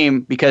that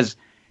name because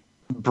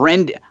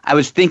I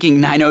was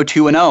thinking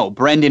 90210,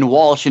 Brendan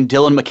Walsh and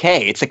Dylan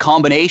McKay. It's a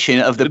combination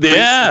of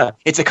the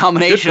it's a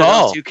combination of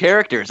those two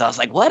characters. I was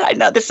like, what? I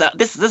know this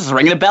is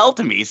ringing a bell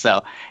to me.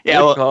 So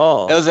yeah,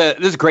 this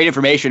is great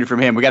information from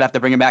him. We gotta have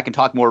to bring him back and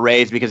talk more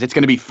Rays because it's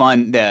gonna be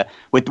fun.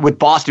 With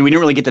Boston, we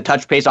didn't really get to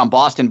touch base on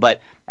Boston, but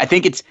I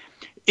think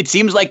it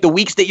seems like the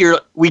weeks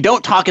that we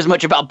don't talk as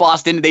much about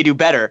Boston, they do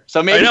better.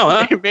 So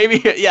maybe,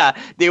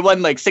 they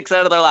won like 6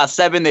 out of their last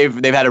 7.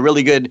 They've had a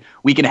really good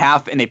week and a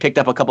half, and they picked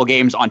up a couple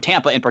games on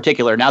Tampa in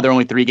particular. Now they're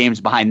only 3 games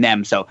behind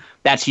them, so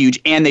that's huge.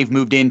 And they've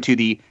moved into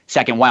the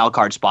second wild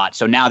card spot,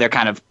 so now they're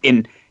kind of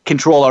in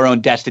control our own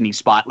destiny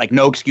spot. Like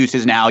no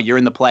excuses now. You're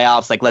in the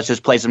playoffs. Like let's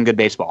just play some good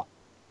baseball.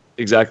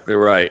 Exactly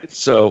right.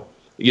 So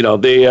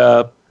they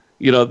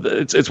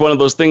it's one of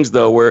those things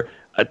though where.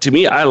 To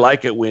me, I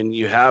like it when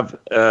you have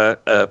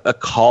a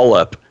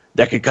call-up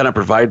that can kind of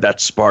provide that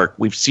spark.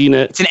 We've seen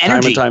it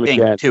time and time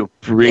again. Too.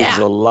 Brings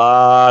a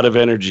lot of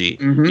energy.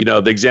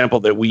 Mm-hmm. The example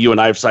that you and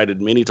I have cited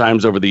many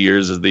times over the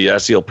years is the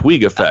Yasiel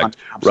Puig effect,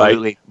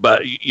 right?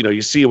 But,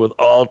 you see it with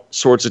all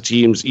sorts of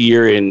teams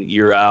year in,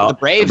 year out. The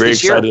Braves I'm very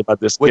this excited year about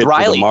this with kid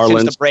Riley, for the Marlins.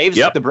 Since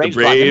the Braves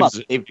brought him up.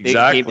 They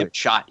gave him a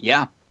shot,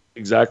 yeah.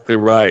 Exactly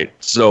right.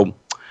 So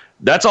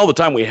that's all the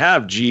time we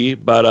have, G.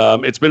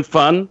 But it's been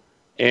fun.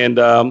 And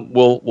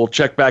we'll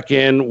check back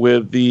in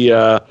with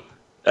the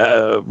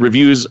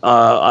reviews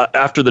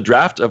after the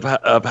draft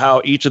of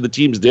how each of the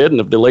teams did, and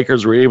if the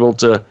Lakers were able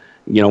to,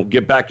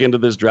 get back into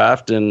this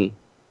draft and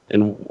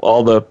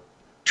all the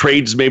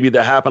trades maybe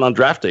that happen on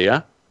draft day,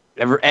 yeah?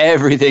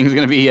 Everything's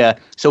going to be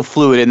so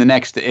fluid in the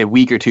next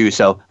week or two.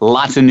 So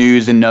lots of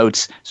news and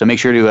notes. So make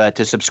sure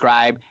to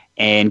subscribe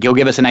and go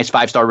give us a nice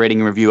 5-star rating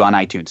and review on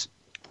iTunes.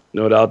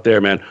 No doubt there,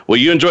 man. Well,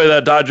 you enjoy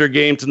that Dodger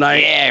game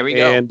tonight. Yeah, here we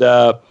go.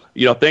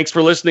 And, thanks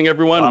for listening,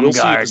 everyone. We'll see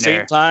you at the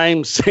same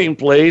time, same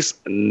place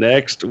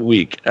next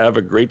week. Have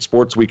a great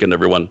sports weekend,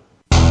 everyone.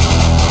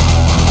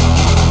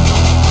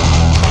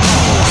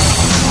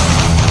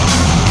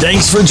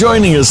 Thanks for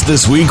joining us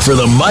this week for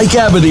the Mike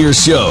Abadir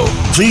Show.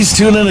 Please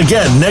tune in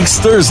again next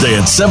Thursday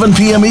at 7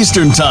 p.m.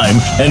 Eastern Time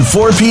and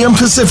 4 p.m.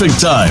 Pacific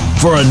Time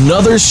for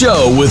another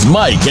show with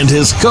Mike and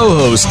his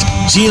co-host,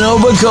 Gino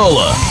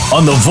Bacola,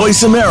 on the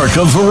Voice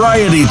America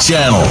Variety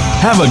Channel.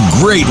 Have a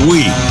great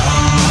week.